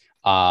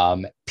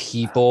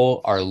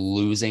 People are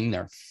losing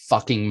their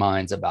fucking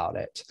minds about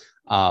it.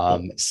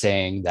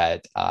 Saying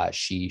that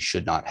she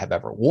should not have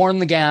ever worn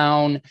the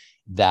gown,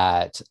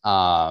 that,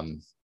 how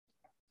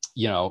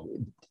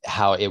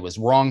it was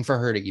wrong for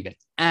her to even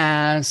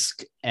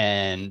ask.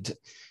 And,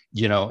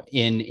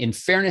 in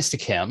fairness to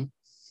Kim,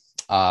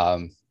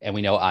 and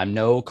we know I'm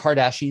no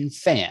Kardashian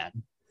fan,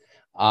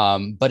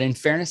 but in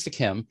fairness to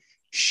Kim,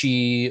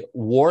 she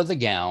wore the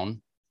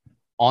gown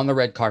on the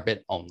red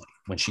carpet only.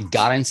 When she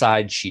got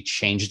inside, she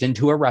changed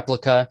into a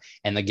replica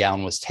and the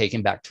gown was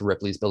taken back to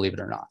Ripley's Believe It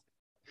or Not.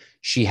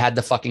 She had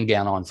the fucking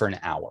gown on for an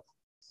hour.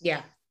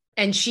 Yeah.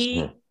 And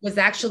she was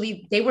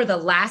they were the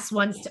last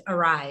ones to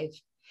arrive.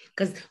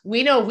 Because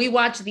we know we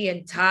watched the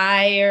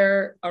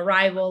entire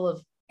arrival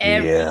of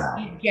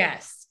every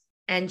guest.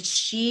 And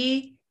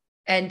she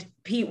and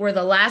Pete were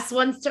the last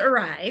ones to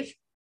arrive.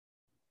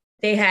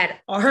 They had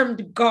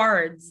armed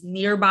guards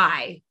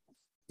nearby.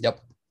 Yep.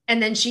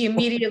 And then she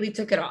immediately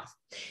took it off.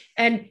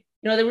 And,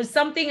 there was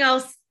something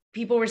else.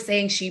 People were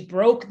saying she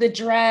broke the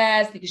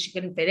dress because she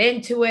couldn't fit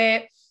into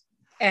it.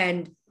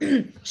 And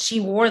she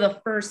wore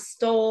the first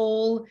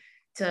stole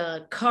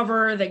to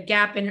cover the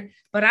gap in her.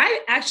 But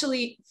I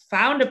actually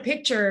found a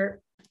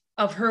picture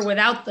of her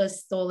without the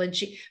stole. And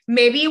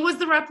maybe it was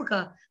the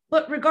replica,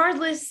 but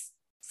regardless,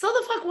 so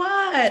the fuck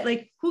what?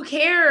 Like, who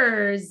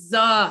cares?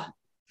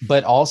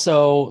 But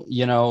also,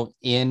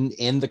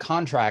 in the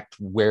contract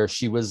where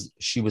she was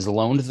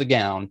loaned the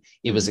gown,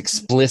 it was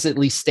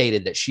explicitly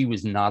stated that she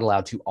was not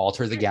allowed to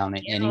alter the gown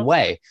in any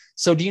way.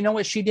 So do you know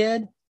what she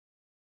did?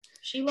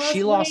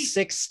 She lost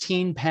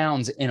 16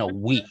 pounds in a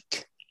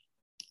week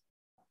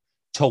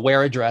to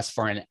wear a dress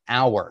for an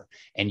hour.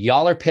 And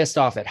y'all are pissed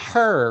off at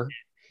her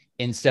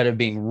instead of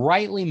being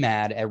rightly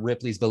mad at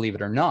Ripley's Believe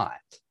It or Not,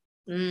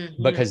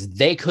 because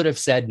they could have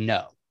said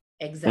no.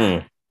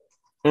 Exactly.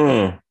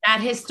 That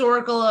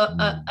historical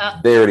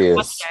there it is.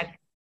 Object,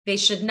 they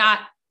should not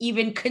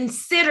even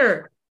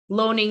consider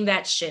loaning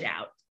that shit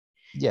out.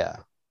 Yeah.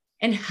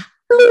 And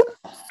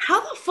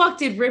how the fuck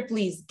did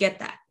Ripley's get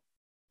that?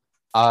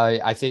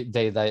 I think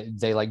they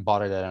like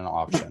bought it at an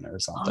auction or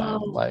something.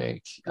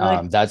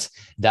 Oh,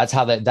 That's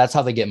how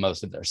they get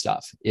most of their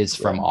stuff is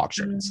from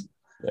auctions.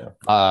 Yeah.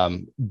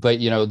 But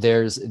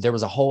there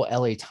was a whole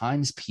LA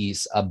Times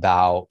piece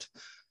about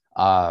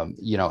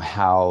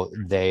how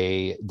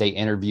they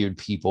interviewed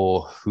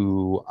people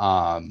who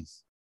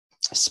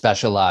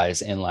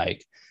specialize in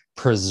like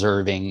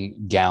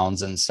preserving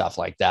gowns and stuff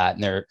like that,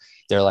 and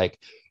they're like,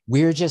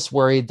 we're just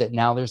worried that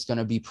now there's going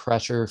to be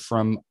pressure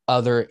from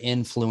other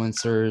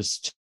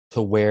influencers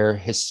to wear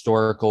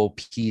historical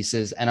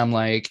pieces. And I'm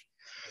like,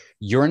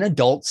 you're an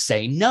adult,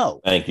 say no.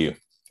 Thank you.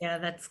 Yeah,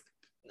 that's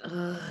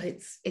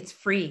it's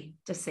free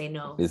to say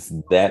no. It's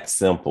that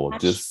simple.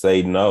 Just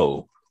say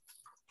no.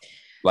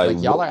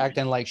 Like y'all are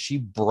acting like she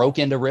broke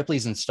into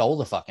Ripley's and stole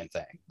the fucking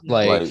thing.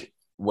 Like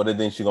what do you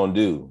think she's gonna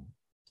do?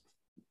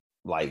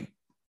 Like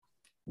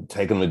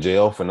take him to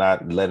jail for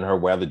not letting her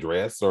wear the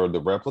dress or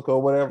the replica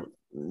or whatever?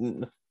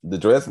 The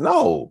dress?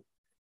 No.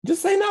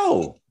 Just say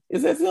no.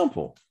 It's that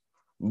simple.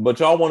 But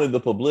y'all wanted the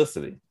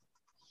publicity.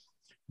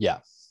 Yeah.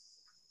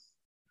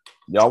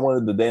 Y'all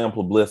wanted the damn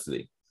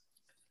publicity.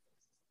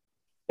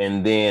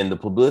 And then the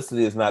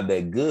publicity is not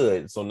that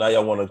good. So now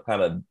y'all want to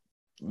kind of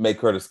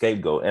make her the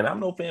scapegoat. And I'm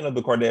no fan of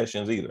the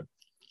Kardashians either.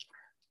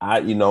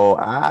 I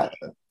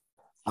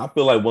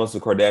feel like once the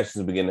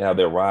Kardashians begin to have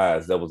their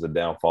rise, that was a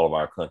downfall of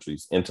our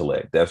country's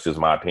intellect. That's just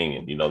my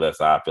opinion. That's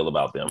how I feel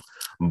about them.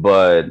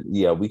 But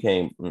yeah, we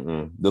came.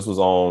 This was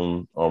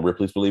on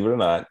Ripley's Believe It or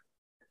Not.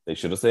 They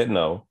should have said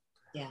no.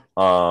 Yeah.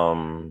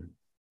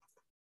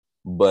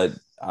 But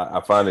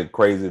I find it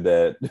crazy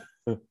that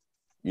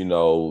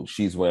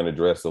she's wearing a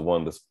dress of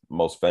one of the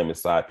most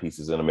famous side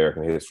pieces in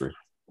American history.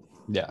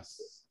 Yeah.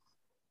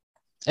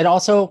 And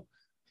also,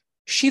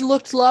 she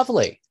looked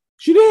lovely.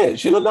 She did.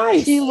 She looked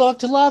nice. She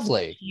looked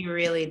lovely. She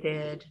really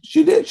did.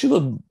 She did. She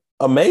looked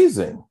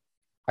amazing.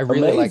 I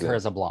really like her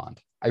as a blonde.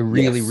 I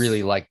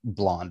really like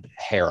blonde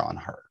hair on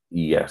her.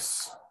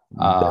 Yes.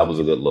 That was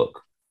a good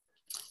look.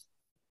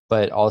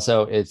 But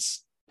also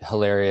it's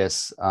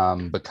hilarious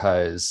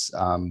because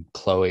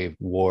Khloe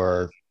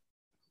wore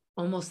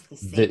almost the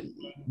same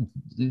thing.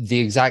 The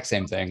exact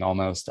same thing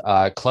almost.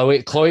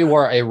 Khloe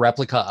wore a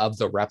replica of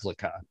the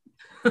replica.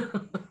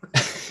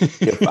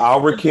 If I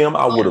were Kim,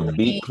 I would have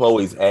beat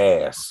Khloe's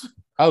ass.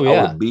 Oh, yeah.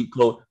 I would beat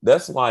Khloe.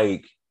 That's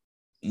like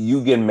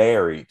you get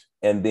married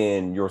and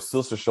then your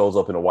sister shows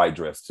up in a white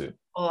dress too.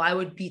 Oh, I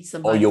would beat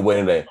somebody. On your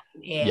wedding day.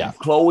 Yeah.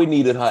 Khloe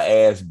needed her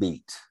ass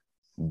beat.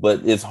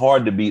 But it's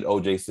hard to beat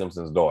O.J.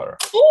 Simpson's daughter.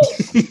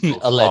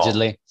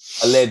 Allegedly.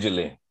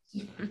 Allegedly.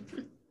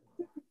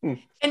 And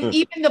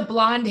even the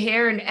blonde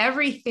hair and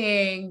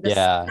everything, the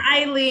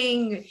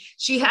styling.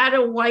 She had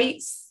a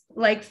white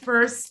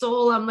fur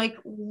stole. I'm like,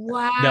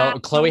 wow. No,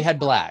 Khloe had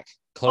black.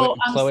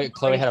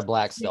 Khloe had a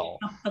black stole.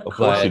 Of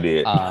course she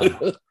did.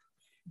 That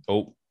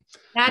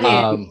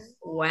is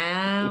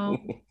wow.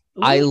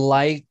 I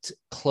liked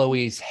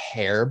Khloe's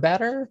hair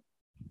better.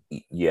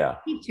 Yeah.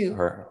 Me too.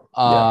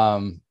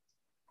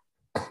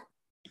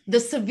 The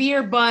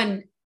severe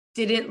bun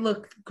didn't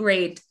look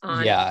great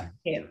on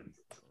him.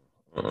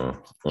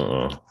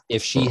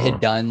 If she had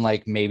done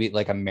maybe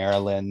a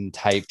Marilyn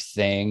type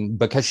thing,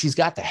 because she's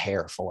got the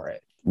hair for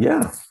it.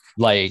 Yeah.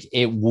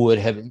 It would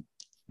have been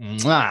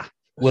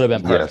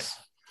perfect.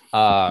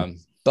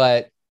 Yes.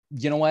 But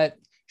you know what?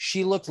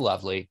 She looked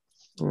lovely.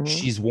 Mm-hmm.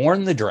 She's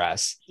worn the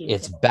dress.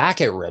 It's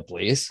back at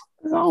Ripley's.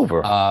 It's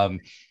over.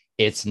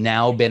 It's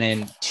now been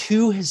in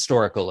 2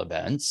 historical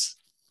events.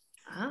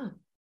 Oh,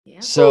 yeah.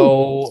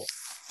 So,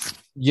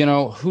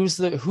 who's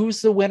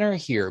the winner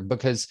here?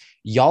 Because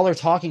y'all are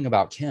talking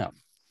about Kim.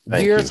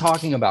 We're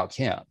talking about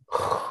Kim.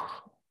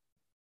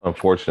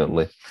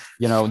 Unfortunately,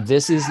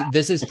 this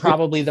is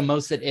probably the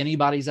most that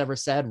anybody's ever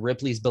said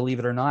Ripley's Believe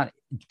It or Not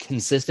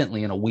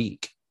consistently in a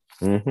week,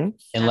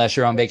 unless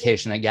you're on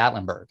vacation at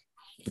Gatlinburg.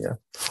 Yeah,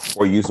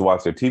 or you used to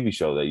watch their TV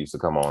show that used to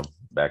come on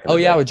back in the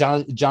day.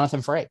 With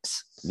Jonathan Frakes.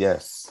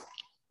 Yes,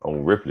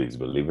 on Ripley's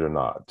Believe It or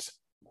Not.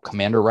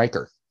 Commander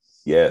Riker.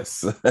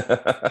 Yes.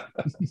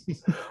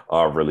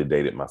 I really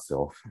dated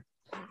myself.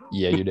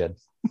 Yeah, you did.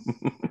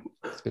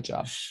 Good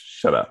job.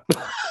 Shut up.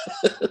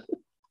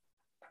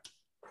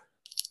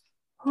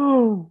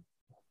 Oh.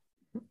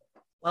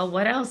 Well,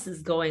 what else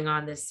is going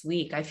on this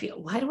week?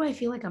 Why do I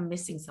feel like I'm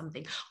missing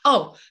something?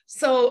 Oh,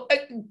 so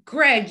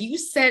Greg, you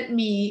sent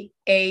me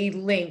a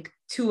link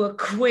to a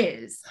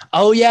quiz.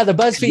 Oh yeah, the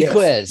BuzzFeed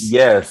quiz.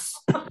 Yes.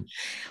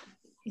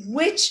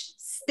 Which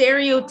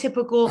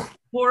stereotypical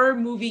horror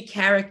movie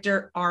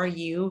character are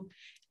you?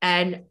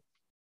 And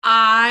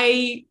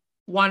I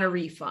want a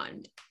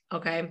refund.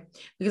 Okay.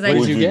 Because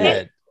what did you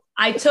get?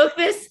 I took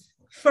this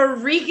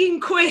freaking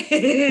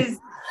quiz.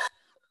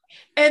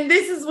 And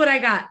this is what I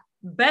got.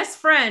 Best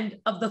friend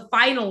of the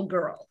final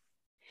girl.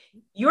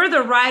 You're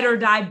the ride or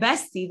die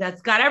bestie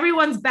that's got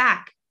everyone's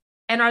back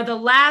and are the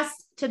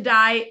last to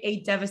die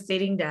a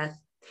devastating death.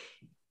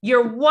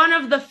 You're one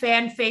of the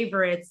fan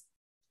favorites,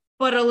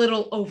 but a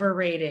little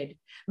overrated.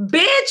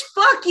 Bitch,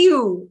 fuck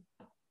you.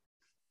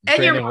 And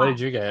Brandon, what did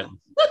you get?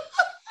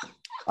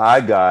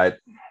 I got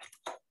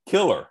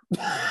killer.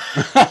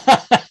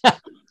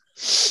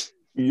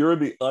 You're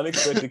the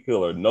unexpected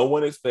killer. No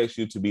one expects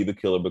you to be the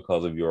killer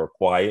because of your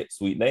quiet,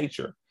 sweet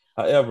nature.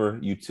 However,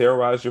 you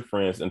terrorize your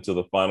friends until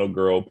the final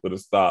girl put a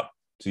stop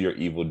to your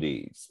evil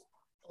deeds.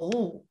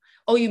 Oh,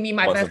 you mean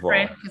my best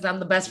friend? Because I'm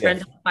the best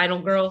friend of the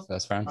final girl.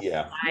 Best friend.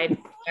 Yeah.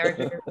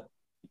 Character.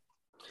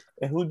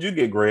 And who'd you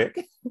get,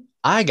 Greg?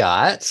 I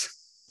got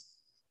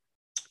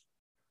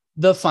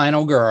the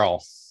final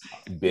girl.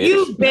 Bitch.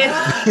 You bitch.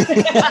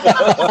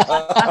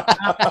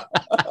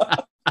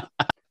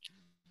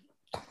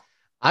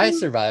 I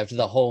survived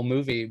the whole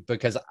movie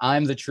because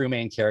I'm the true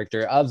main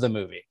character of the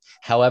movie.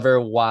 However,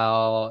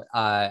 while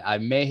I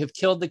may have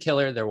killed the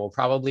killer, there will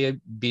probably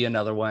be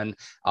another one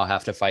I'll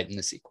have to fight in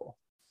the sequel.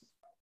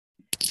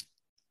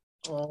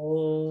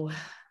 Oh.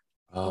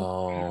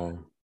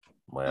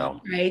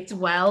 Well. Right.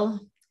 Well,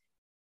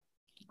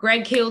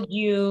 Greg killed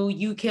you.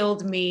 You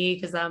killed me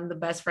because I'm the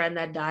best friend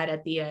that died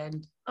at the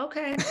end.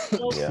 Okay.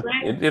 Well, Yeah.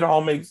 Greg, It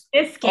all makes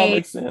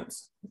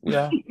sense.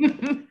 Yeah.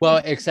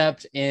 Well,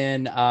 except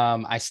in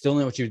I Still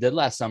Know What You Did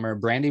Last Summer,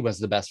 Brandy was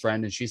the best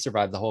friend and she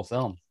survived the whole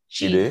film.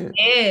 She did.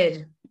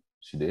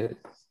 She did.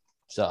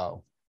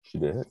 So she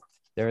did.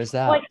 There is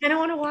that. Like, I don't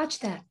want to watch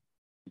that.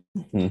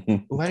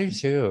 Ooh, I do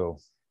too.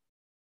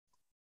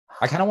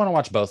 I kind of want to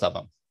watch both of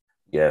them.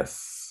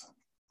 Yes.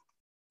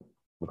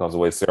 Because the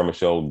way Sarah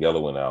Michelle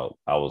Gellar went out,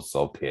 I was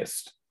so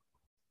pissed.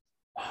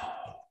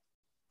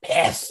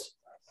 Pissed.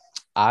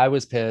 I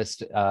was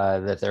pissed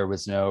that there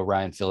was no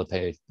Ryan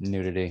Philippe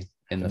nudity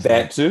in the film.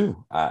 That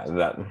too.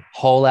 That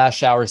whole ass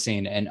shower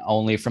scene and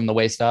only from the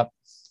waist up.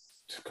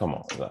 Come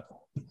on.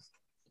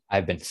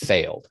 I've been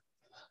failed.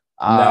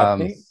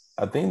 I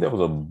think there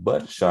was a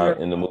butt shot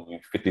in the movie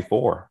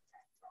 54.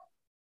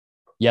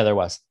 Yeah, there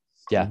was.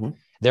 Yeah. Mm-hmm.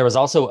 There was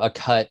also a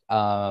cut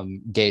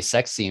gay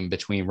sex scene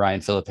between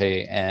Ryan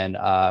Philippe and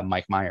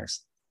Mike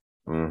Myers.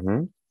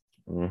 Mm-hmm.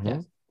 Mm-hmm.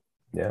 Yeah.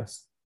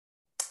 Yes.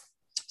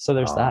 So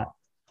there's that.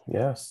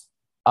 Yes.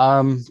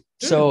 So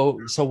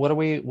what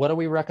are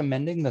we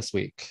recommending this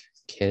week,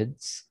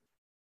 kids?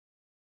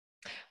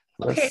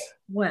 Okay.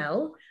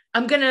 Well,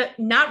 I'm gonna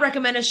not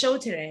recommend a show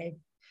today.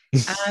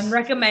 I'm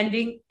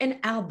recommending an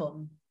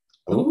album.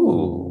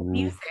 Ooh.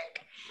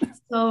 Music.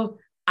 So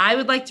I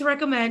would like to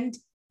recommend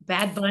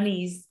Bad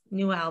Bunny's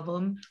new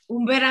album,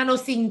 Un Verano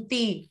Sin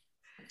Ti.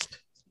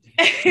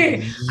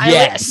 I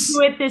listened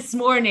to it this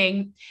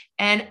morning,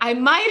 and I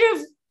might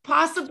have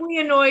possibly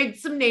annoyed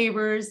some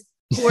neighbors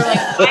who were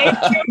like,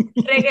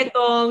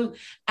 reggaeton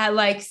at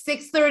like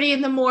 6:30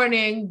 in the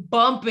morning,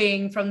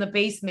 bumping from the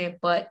basement.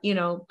 But you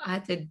know, I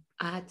had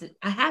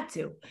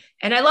to,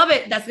 and I love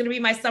it. That's gonna be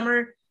my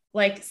summer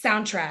like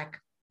soundtrack.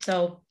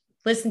 So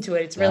listen to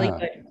it; it's really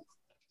good.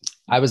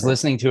 I was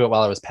listening to it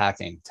while I was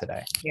packing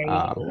today.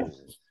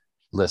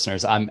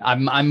 Listeners,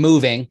 I'm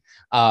moving.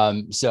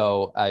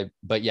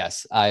 But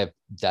yes,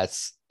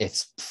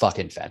 it's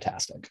fucking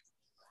fantastic.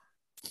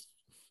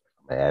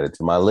 I added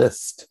to my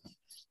list.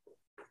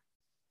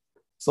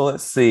 So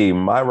let's see,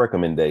 my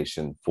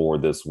recommendation for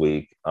this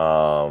week.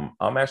 I'm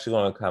actually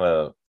going to kind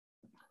of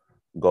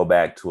go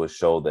back to a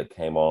show that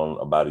came on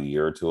about a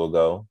year or two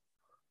ago,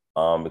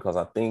 because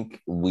I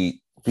think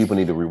people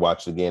need to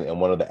rewatch it again.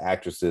 And one of the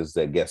actresses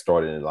that guest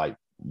started and like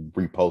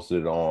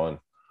reposted it on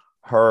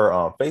her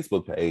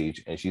Facebook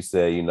page, and she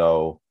said, you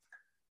know,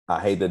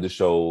 I hate that the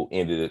show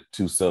ended it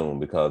too soon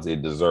because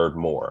it deserved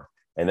more.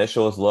 And that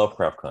show is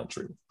Lovecraft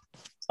Country.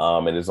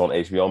 And it's on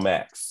HBO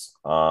Max.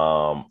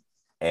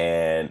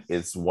 And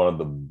it's one of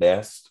the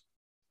best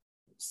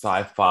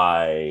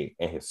sci-fi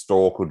and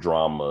historical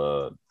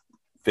drama,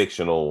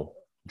 fictional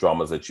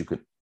dramas that you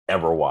could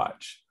ever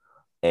watch.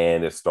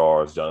 And it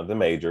stars Jonathan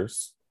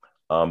Majors,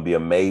 the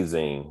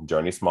amazing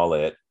Jurnee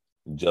Smollett,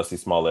 Jussie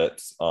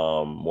Smollett's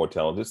more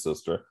talented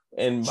sister.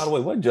 And by the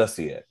way, what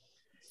Jussie at?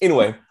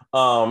 Anyway, it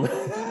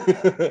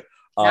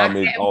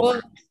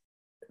also,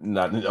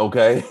 not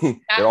okay.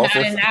 Not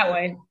in that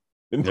way.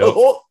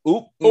 No,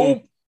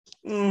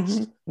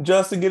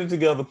 Justin, get it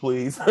together,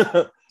 please.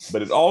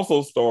 But it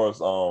also stars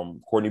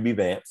Courtney B.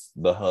 Vance,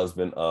 the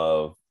husband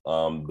of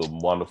the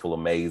wonderful,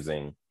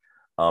 amazing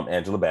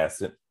Angela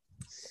Bassett,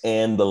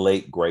 and the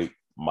late great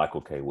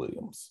Michael K.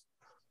 Williams.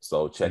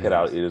 So check it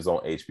out. It is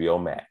on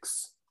HBO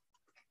Max.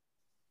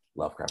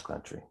 Lovecraft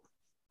Country.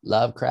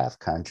 Lovecraft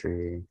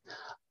Country.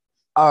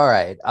 All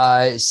right.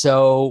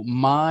 So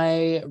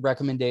my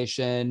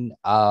recommendation,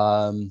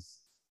 and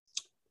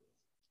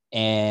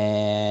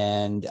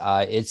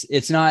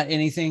it's not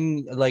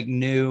anything like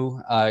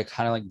new,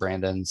 kind of like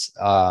Brandon's,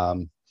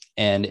 and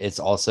it's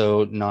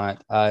also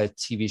not a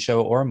TV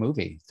show or a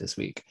movie this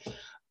week.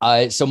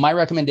 So my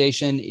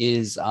recommendation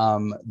is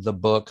the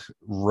book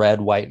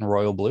Red, White, and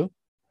Royal Blue.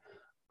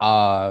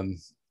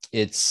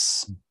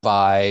 It's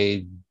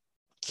by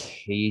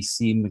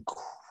Casey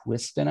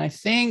McQuiston, I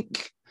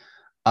think.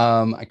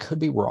 I could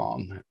be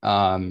wrong.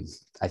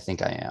 I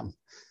think I am.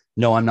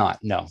 No, I'm not.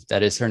 No,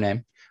 that is her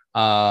name.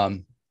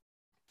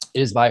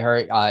 It is by her.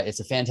 It's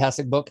a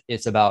fantastic book.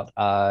 It's about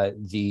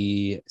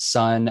the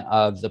son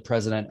of the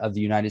president of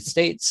the United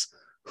States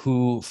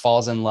who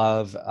falls in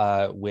love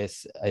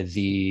with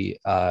the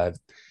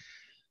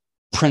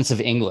Prince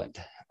of England.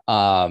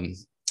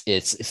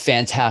 It's a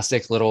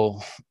fantastic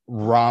little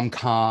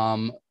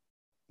rom-com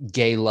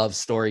gay love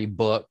story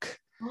book.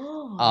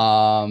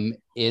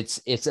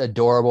 It's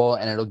adorable,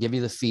 and it'll give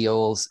you the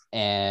feels.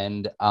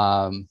 And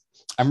I'm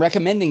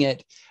recommending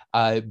it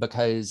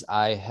because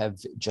I have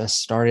just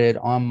started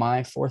on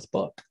my 4th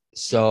book.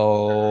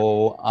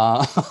 So,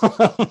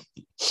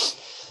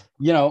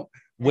 you know,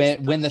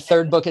 when the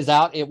 3rd book is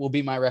out, it will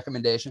be my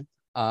recommendation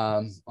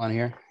on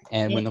here.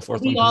 And when the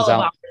 4th one comes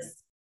out,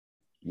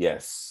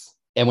 yes.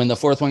 And when the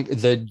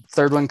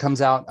 3rd one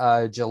comes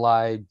out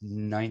July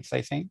 9th,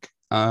 I think.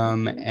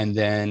 And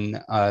then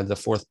the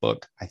 4th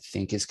book, I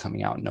think, is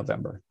coming out in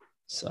November.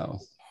 So,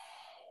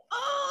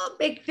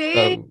 big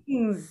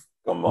things.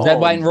 Come on. Red,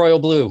 White, and Royal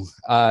Blue.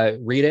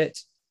 Read it,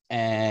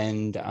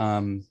 and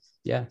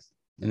yeah,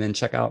 and then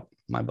check out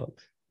my book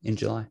in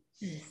July.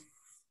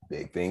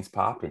 Big things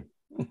popping.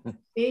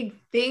 Big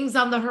things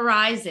on the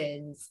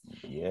horizons.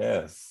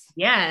 Yes.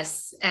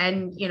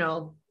 And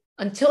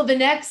until the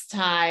next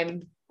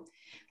time,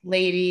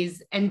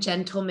 ladies and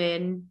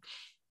gentlemen,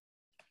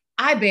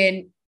 I've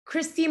been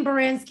Christine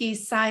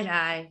Baranski's side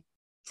eye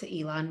to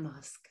Elon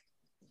Musk.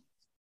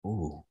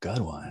 Ooh, good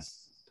one.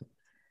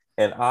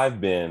 And I've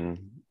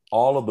been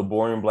all of the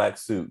boring black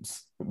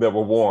suits that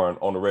were worn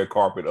on the red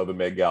carpet of the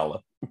Met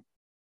Gala.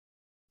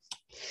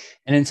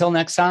 And until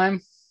next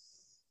time,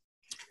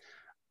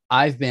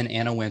 I've been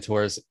Anna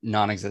Wintour's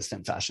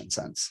non-existent fashion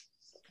sense.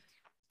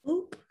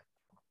 Oop.